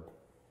His Word.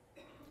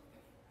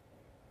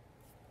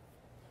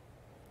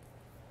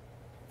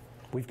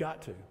 We've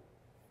got to.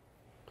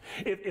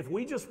 If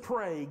we just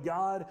pray,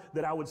 God,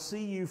 that I would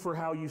see you for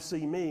how you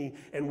see me,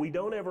 and we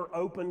don't ever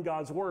open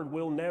God's Word,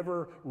 we'll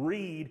never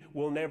read,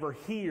 we'll never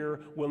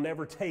hear, we'll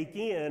never take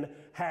in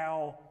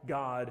how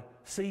God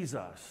sees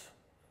us.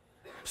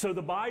 So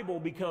the Bible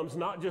becomes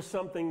not just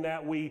something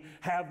that we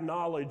have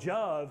knowledge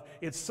of,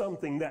 it's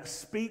something that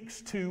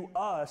speaks to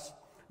us,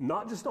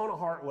 not just on a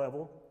heart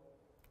level,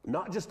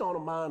 not just on a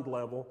mind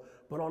level,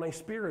 but on a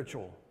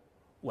spiritual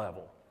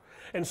level.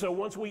 And so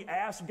once we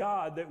ask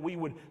God that we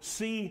would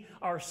see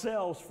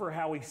ourselves for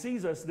how He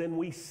sees us, then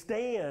we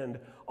stand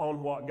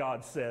on what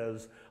God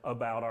says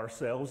about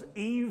ourselves,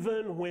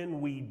 even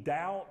when we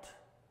doubt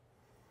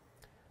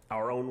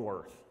our own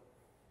worth.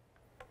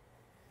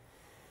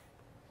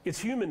 It's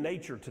human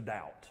nature to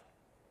doubt.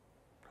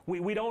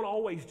 We don't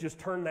always just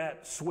turn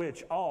that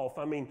switch off.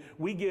 I mean,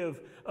 we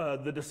give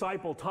the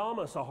disciple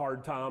Thomas a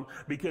hard time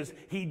because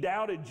he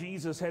doubted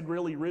Jesus had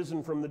really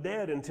risen from the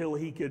dead until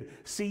he could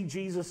see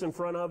Jesus in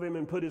front of him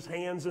and put his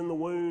hands in the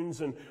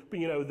wounds and,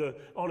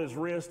 on his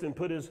wrist and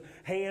put his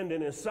hand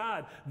in his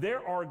side.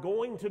 There are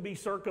going to be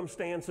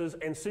circumstances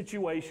and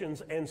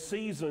situations and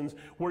seasons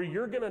where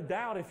you're going to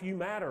doubt if you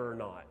matter or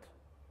not.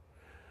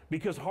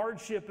 Because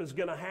hardship is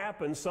going to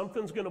happen.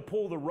 Something's going to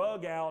pull the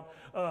rug out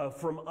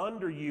from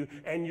under you,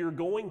 and you're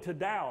going to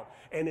doubt.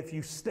 And if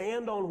you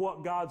stand on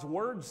what God's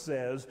Word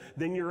says,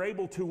 then you're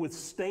able to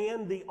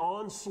withstand the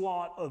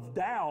onslaught of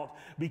doubt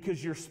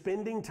because you're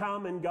spending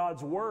time in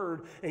God's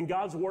Word, and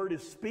God's Word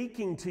is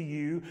speaking to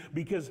you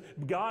because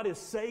God is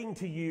saying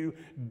to you,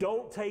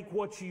 don't take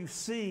what you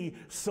see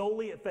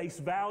solely at face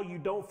value.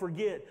 Don't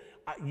forget,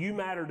 you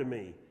matter to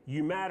me.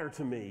 You matter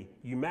to me.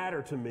 You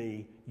matter to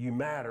me. You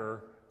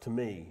matter to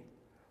me.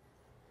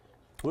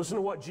 Listen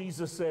to what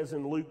Jesus says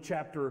in Luke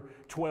chapter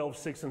 12,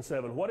 6 and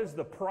 7. What is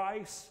the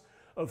price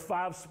of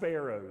 5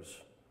 sparrows?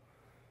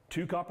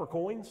 2 copper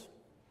coins?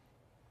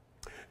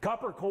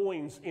 Copper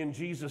coins in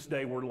Jesus'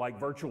 day were like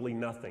virtually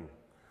nothing.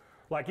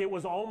 Like it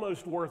was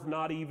almost worth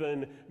not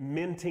even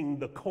minting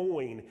the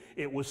coin.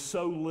 It was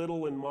so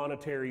little in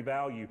monetary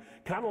value.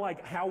 Kind of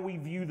like how we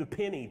view the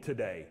penny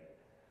today.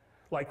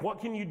 Like what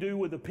can you do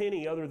with a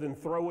penny other than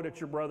throw it at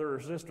your brother or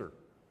sister?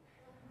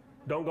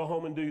 Don't go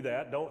home and do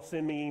that. Don't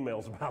send me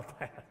emails about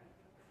that.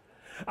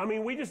 I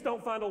mean, we just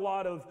don't find a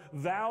lot of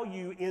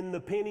value in the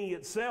penny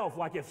itself.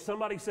 Like if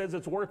somebody says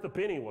it's worth a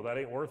penny, well, that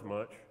ain't worth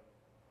much.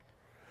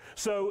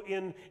 So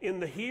in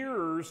the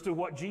hearers to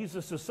what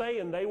Jesus is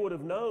saying, they would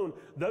have known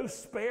those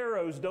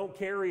sparrows don't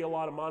carry a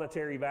lot of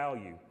monetary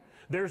value.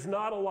 There's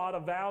not a lot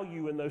of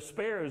value in those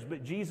sparrows,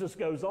 but Jesus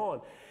goes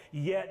on.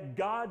 Yet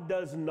God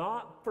does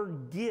not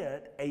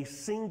forget a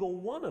single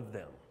one of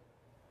them.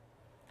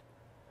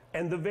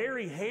 And the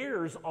very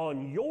hairs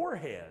on your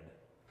head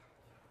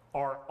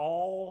are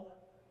all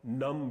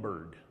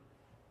numbered.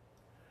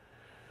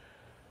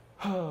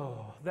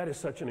 Oh, that is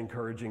such an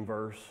encouraging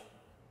verse.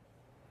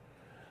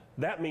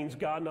 That means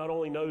God not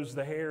only knows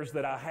the hairs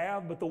that I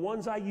have, but the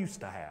ones I used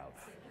to have.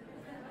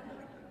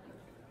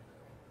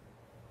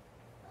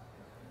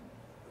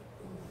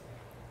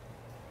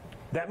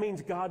 That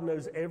means God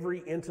knows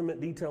every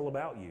intimate detail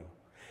about you.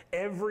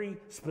 Every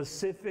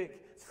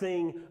specific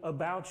thing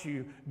about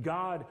you,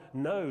 God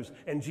knows.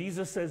 And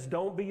Jesus says,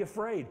 don't be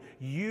afraid.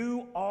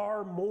 You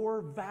are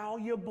more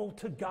valuable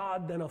to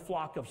God than a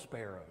flock of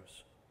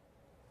sparrows.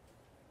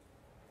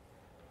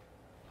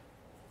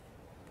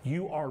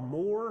 You are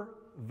more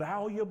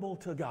valuable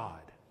to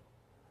God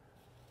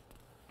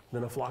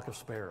than a flock of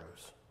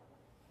sparrows.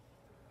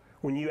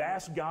 When you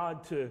ask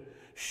God to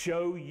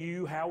show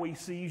you how He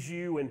sees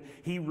you and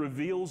He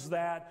reveals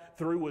that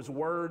through His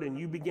Word and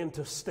you begin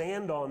to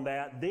stand on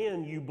that,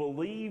 then you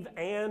believe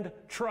and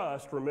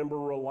trust, remember,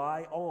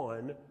 rely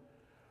on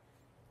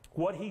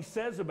what He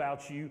says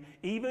about you,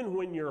 even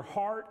when your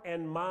heart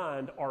and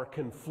mind are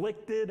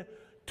conflicted,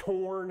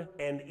 torn,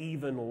 and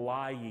even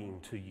lying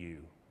to you.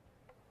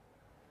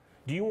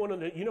 Do you want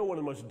to, you know one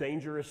of the most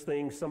dangerous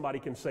things somebody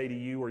can say to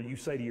you or you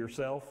say to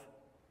yourself?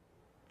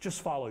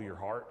 Just follow your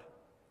heart.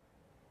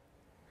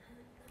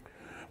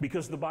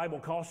 Because the Bible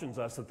cautions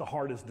us that the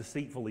heart is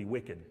deceitfully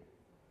wicked.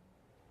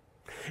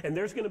 And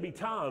there's going to be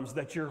times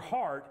that your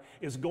heart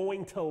is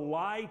going to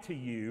lie to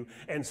you,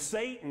 and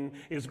Satan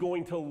is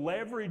going to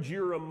leverage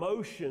your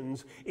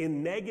emotions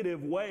in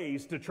negative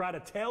ways to try to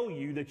tell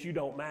you that you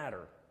don't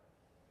matter.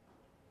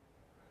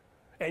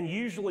 And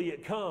usually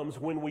it comes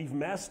when we've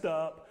messed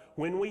up,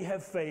 when we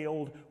have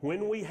failed,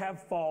 when we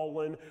have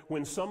fallen,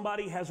 when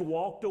somebody has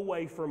walked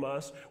away from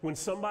us, when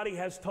somebody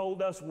has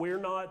told us we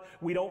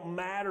don't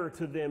matter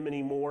to them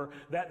anymore.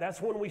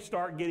 That's when we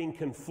start getting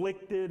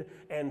conflicted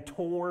and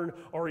torn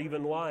or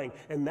even lying.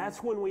 And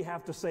that's when we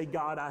have to say,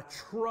 God, I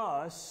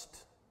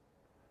trust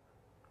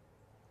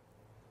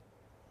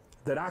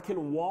that I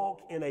can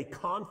walk in a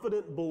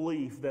confident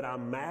belief that I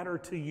matter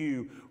to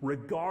you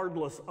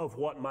regardless of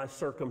what my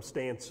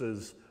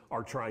circumstances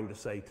are trying to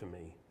say to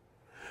me.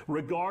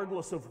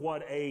 Regardless of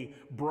what a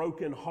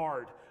broken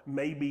heart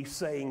may be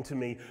saying to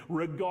me,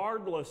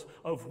 regardless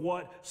of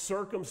what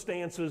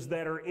circumstances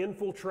that are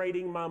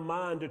infiltrating my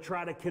mind to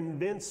try to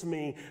convince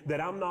me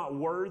that I'm not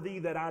worthy,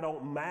 that I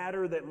don't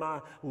matter, that my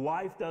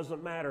life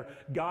doesn't matter.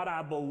 God,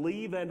 I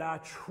believe and I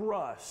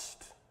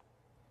trust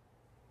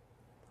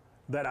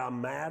that I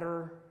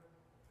matter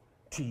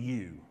to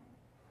you.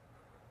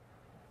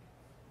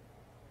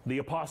 The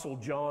Apostle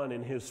John,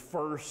 in his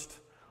first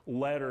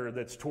letter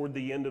that's toward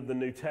the end of the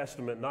New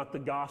Testament, not the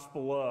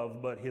Gospel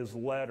of, but his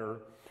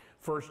letter,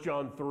 1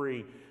 John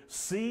 3,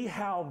 see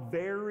how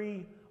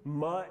very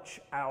much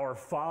our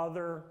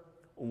Father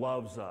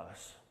loves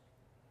us.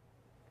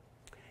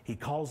 He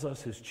calls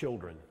us His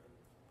children.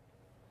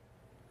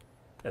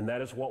 And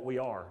that is what we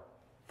are.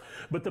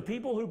 But the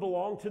people who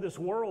belong to this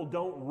world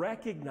don't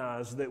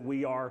recognize that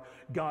we are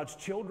God's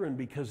children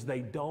because they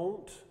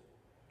don't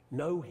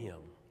know Him.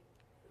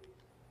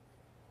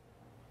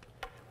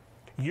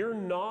 You're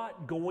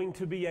not going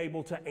to be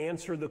able to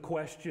answer the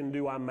question,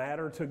 do I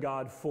matter to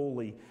God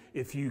fully,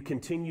 if you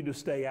continue to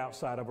stay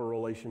outside of a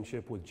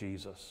relationship with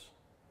Jesus.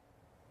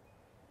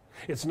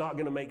 It's not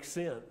going to make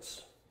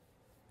sense.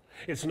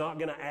 It's not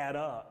going to add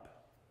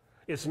up.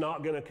 It's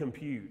not going to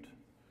compute.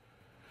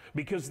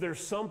 Because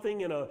there's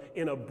something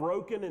in a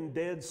broken and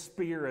dead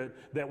spirit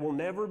that will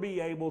never be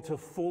able to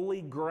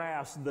fully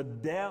grasp the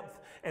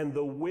depth and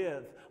the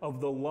width of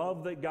the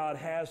love that God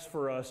has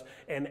for us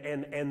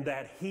and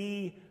that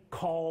He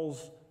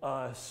calls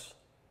us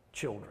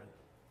children.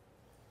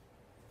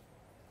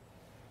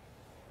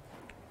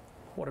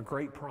 What a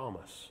great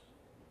promise.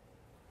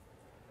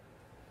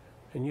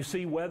 And you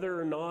see, whether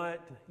or not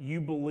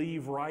you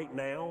believe right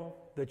now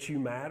that you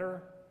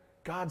matter,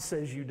 God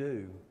says you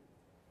do.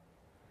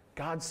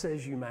 God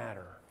says you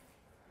matter.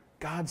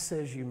 God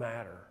says you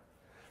matter.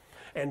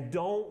 And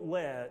don't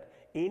let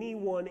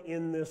anyone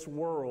in this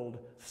world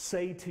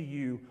say to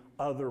you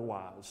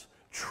otherwise.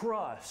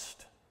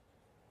 Trust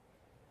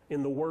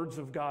in the words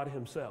of God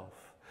Himself.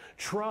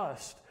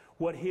 Trust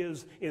what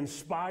His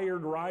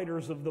inspired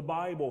writers of the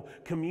Bible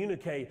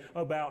communicate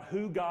about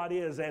who God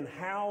is and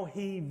how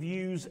He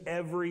views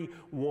every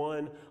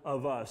one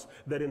of us.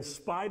 That in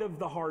spite of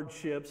the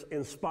hardships,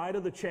 in spite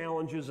of the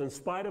challenges, in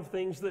spite of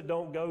things that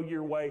don't go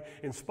your way,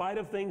 in spite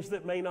of things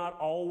that may not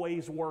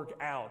always work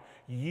out,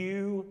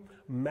 you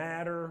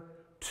matter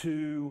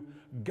to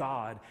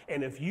God.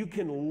 And if you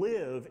can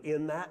live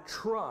in that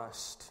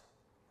trust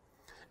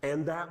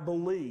and that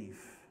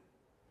belief,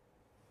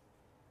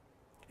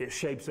 it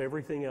shapes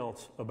everything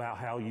else about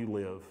how you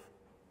live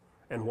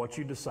and what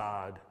you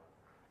decide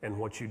and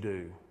what you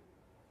do.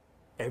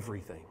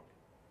 Everything.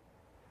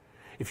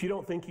 If you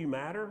don't think you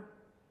matter,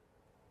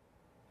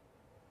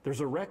 there's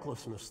a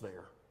recklessness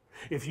there.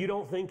 If you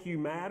don't think you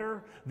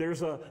matter,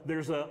 there's a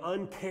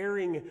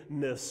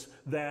uncaringness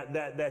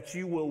that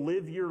you will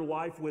live your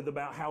life with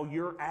about how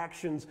your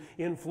actions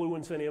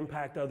influence and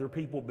impact other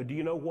people. But do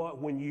you know what?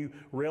 When you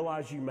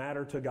realize you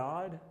matter to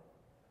God,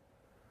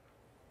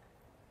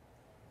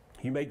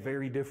 you make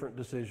very different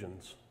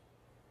decisions.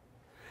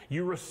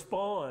 You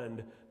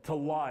respond to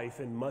life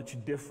in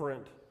much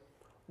different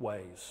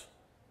ways.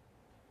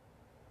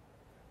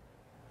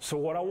 So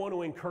what I want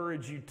to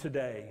encourage you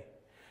today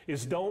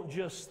is don't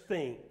just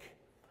think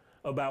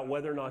about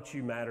whether or not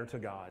you matter to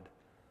God.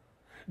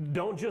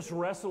 Don't just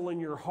wrestle in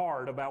your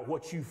heart about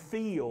what you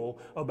feel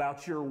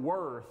about your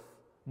worth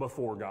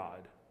before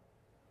God.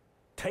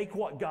 Take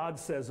what God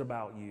says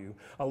about you.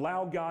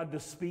 Allow God to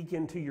speak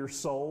into your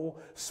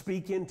soul,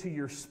 speak into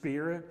your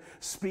spirit,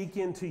 speak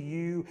into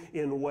you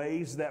in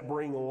ways that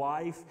bring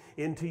life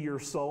into your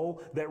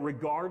soul, that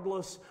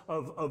regardless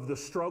of the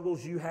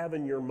struggles you have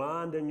in your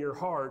mind and your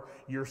heart,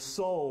 your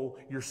soul,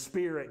 your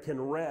spirit can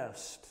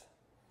rest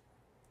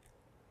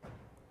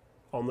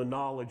on the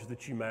knowledge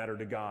that you matter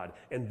to God.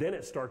 And then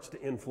it starts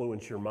to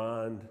influence your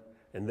mind,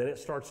 and then it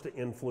starts to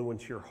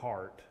influence your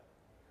heart.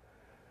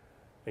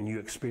 And you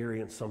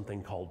experience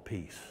something called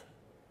peace.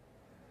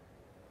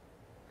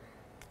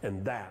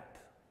 And that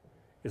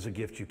is a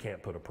gift you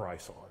can't put a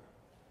price on.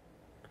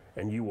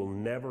 And you will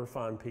never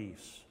find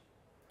peace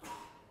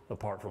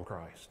apart from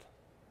Christ.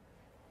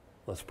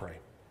 Let's pray.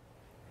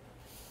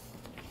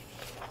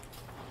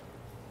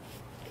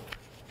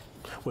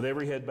 With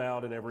every head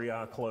bowed and every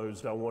eye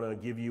closed, I want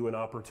to give you an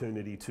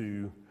opportunity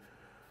to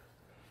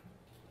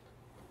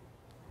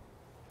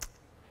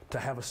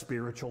have a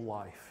spiritual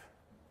life.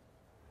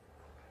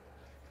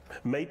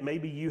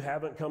 Maybe you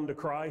haven't come to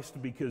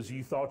Christ because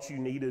you thought you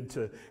needed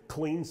to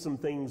clean some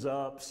things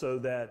up so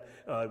that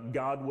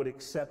God would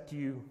accept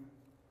you.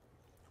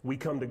 We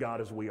come to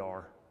God as we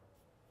are.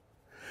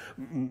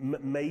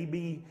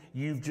 Maybe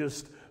you've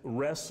just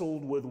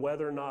wrestled with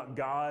whether or not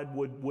God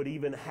would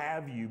even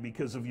have you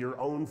because of your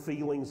own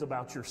feelings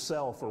about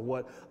yourself or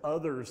what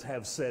others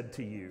have said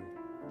to you.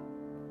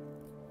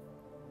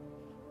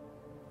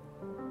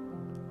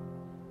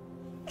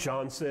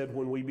 John said,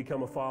 when we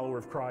become a follower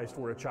of Christ,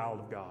 we're a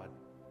child of God.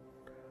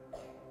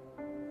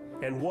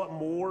 And what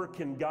more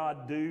can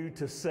God do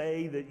to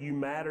say that you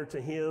matter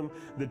to Him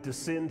than to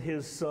send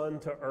His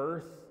Son to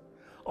earth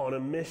on a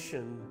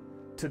mission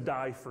to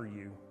die for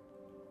you,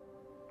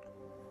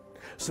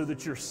 so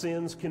that your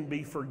sins can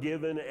be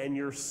forgiven and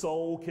your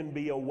soul can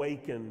be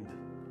awakened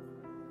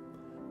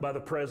by the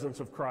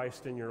presence of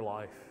Christ in your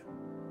life.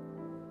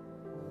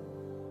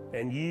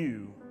 And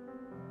you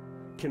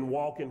can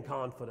walk in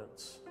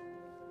confidence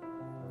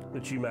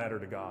that you matter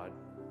to God.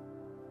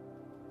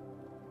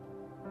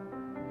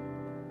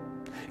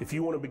 If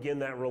you want to begin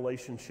that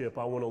relationship,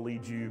 I want to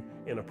lead you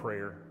in a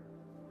prayer.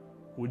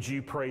 Would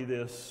you pray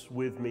this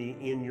with me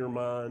in your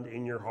mind,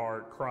 in your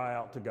heart? Cry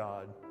out to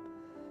God.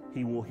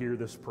 He will hear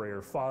this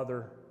prayer.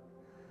 Father,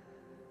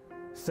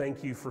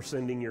 thank you for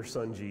sending your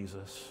Son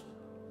Jesus.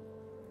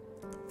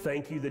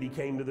 Thank you that He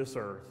came to this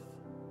earth,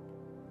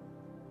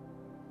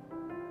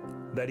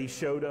 that He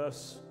showed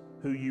us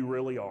who you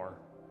really are,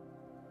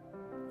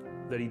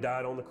 that He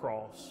died on the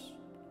cross,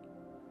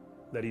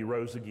 that He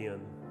rose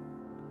again,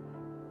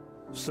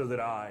 so that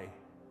I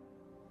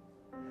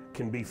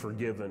can be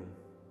forgiven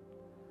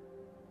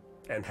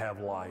and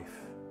have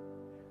life.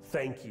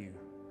 Thank you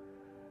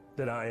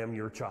that I am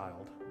your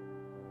child.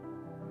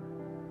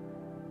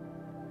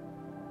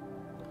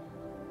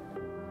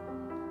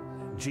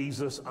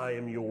 Jesus, I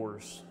am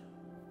yours.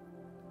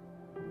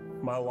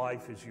 My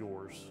life is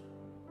yours.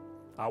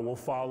 I will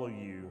follow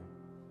you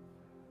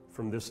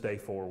from this day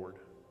forward.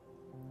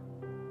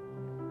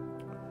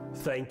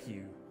 Thank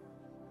you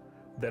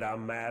that I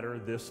matter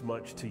this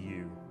much to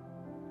you,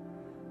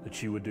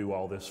 that you would do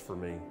all this for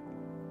me.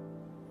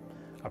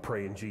 I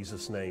pray in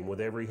Jesus' name, with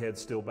every head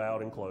still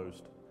bowed and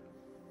closed.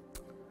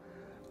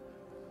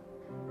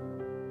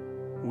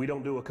 We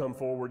don't do a come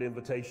forward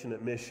invitation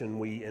at Mission.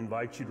 We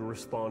invite you to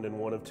respond in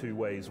one of two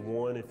ways.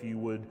 One, if you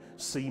would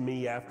see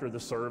me after the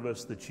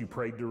service that you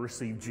prayed to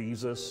receive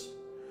Jesus.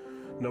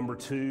 Number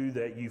two,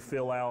 that you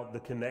fill out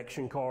the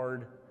connection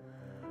card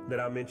that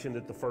I mentioned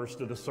at the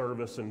first of the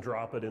service and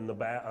drop it in the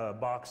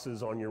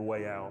boxes on your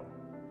way out.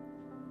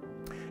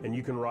 And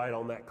you can write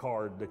on that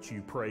card that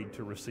you prayed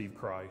to receive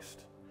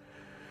Christ.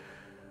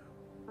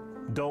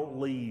 Don't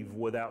leave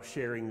without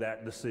sharing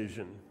that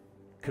decision,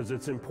 because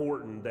it's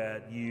important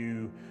that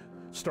you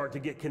start to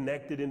get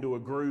connected into a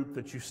group,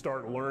 that you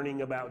start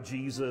learning about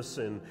Jesus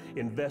and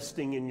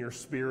investing in your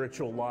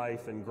spiritual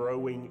life and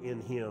growing in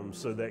Him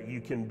so that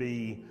you can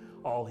be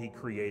all He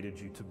created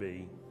you to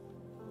be.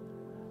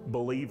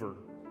 Believer,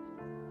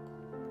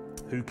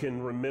 who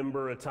can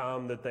remember a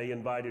time that they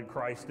invited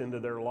Christ into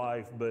their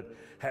life but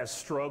has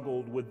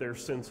struggled with their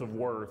sense of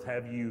worth?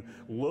 Have you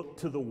looked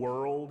to the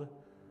world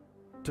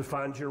to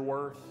find your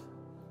worth?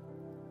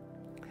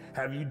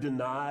 Have you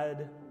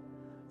denied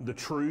the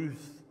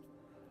truth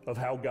of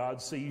how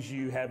God sees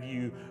you? Have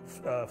you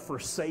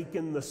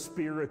forsaken the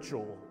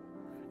spiritual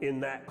in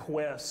that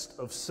quest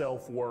of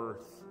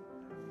self-worth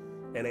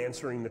and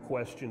answering the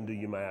question, do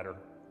you matter?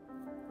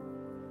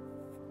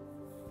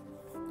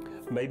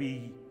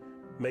 Maybe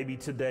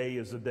today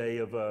is a day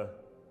of a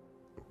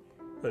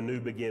new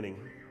beginning.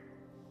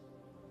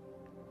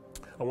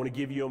 I want to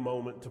give you a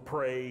moment to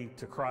pray,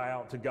 to cry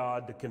out to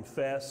God, to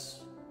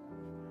confess,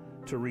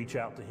 to reach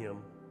out to Him,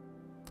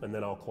 and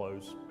then I'll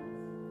close.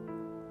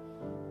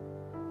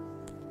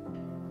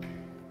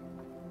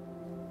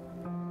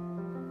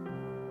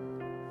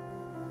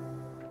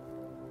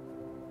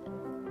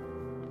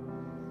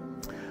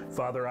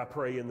 Father, I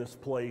pray in this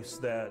place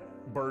that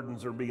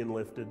burdens are being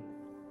lifted,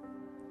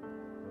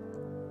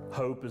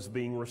 hope is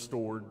being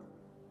restored,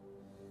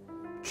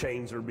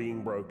 chains are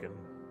being broken,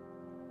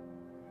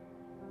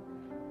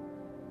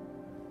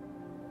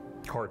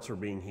 hearts are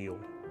being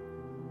healed.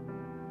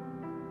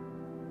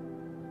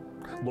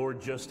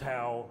 Lord, just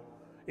how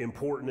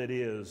important it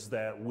is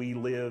that we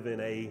live in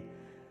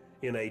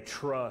a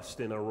trust,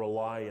 in a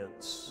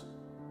reliance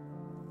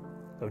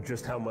of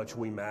just how much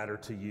we matter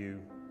to you.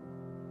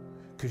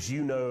 Because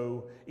you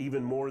know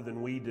even more than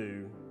we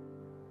do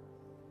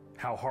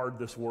how hard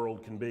this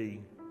world can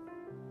be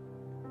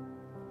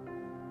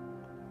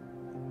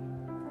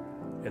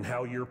and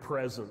how your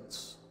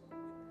presence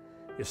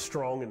is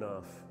strong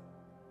enough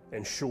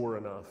and sure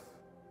enough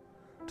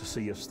to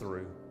see us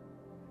through.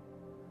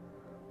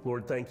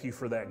 Lord, thank you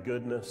for that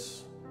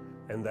goodness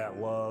and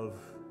that love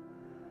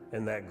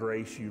and that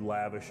grace you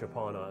lavish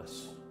upon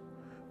us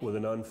with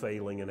an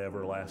unfailing and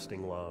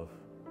everlasting love.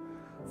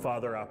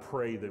 Father, I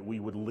pray that we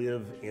would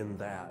live in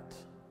that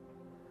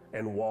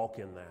and walk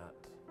in that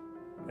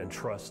and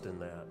trust in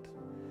that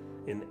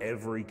in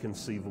every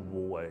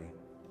conceivable way.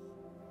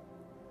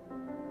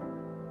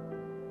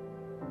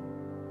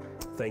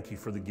 Thank you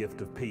for the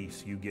gift of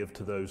peace you give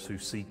to those who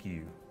seek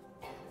you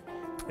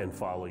and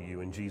follow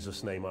you. In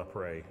Jesus' name I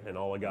pray. And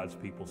all of God's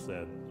people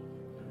said,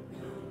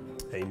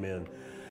 amen.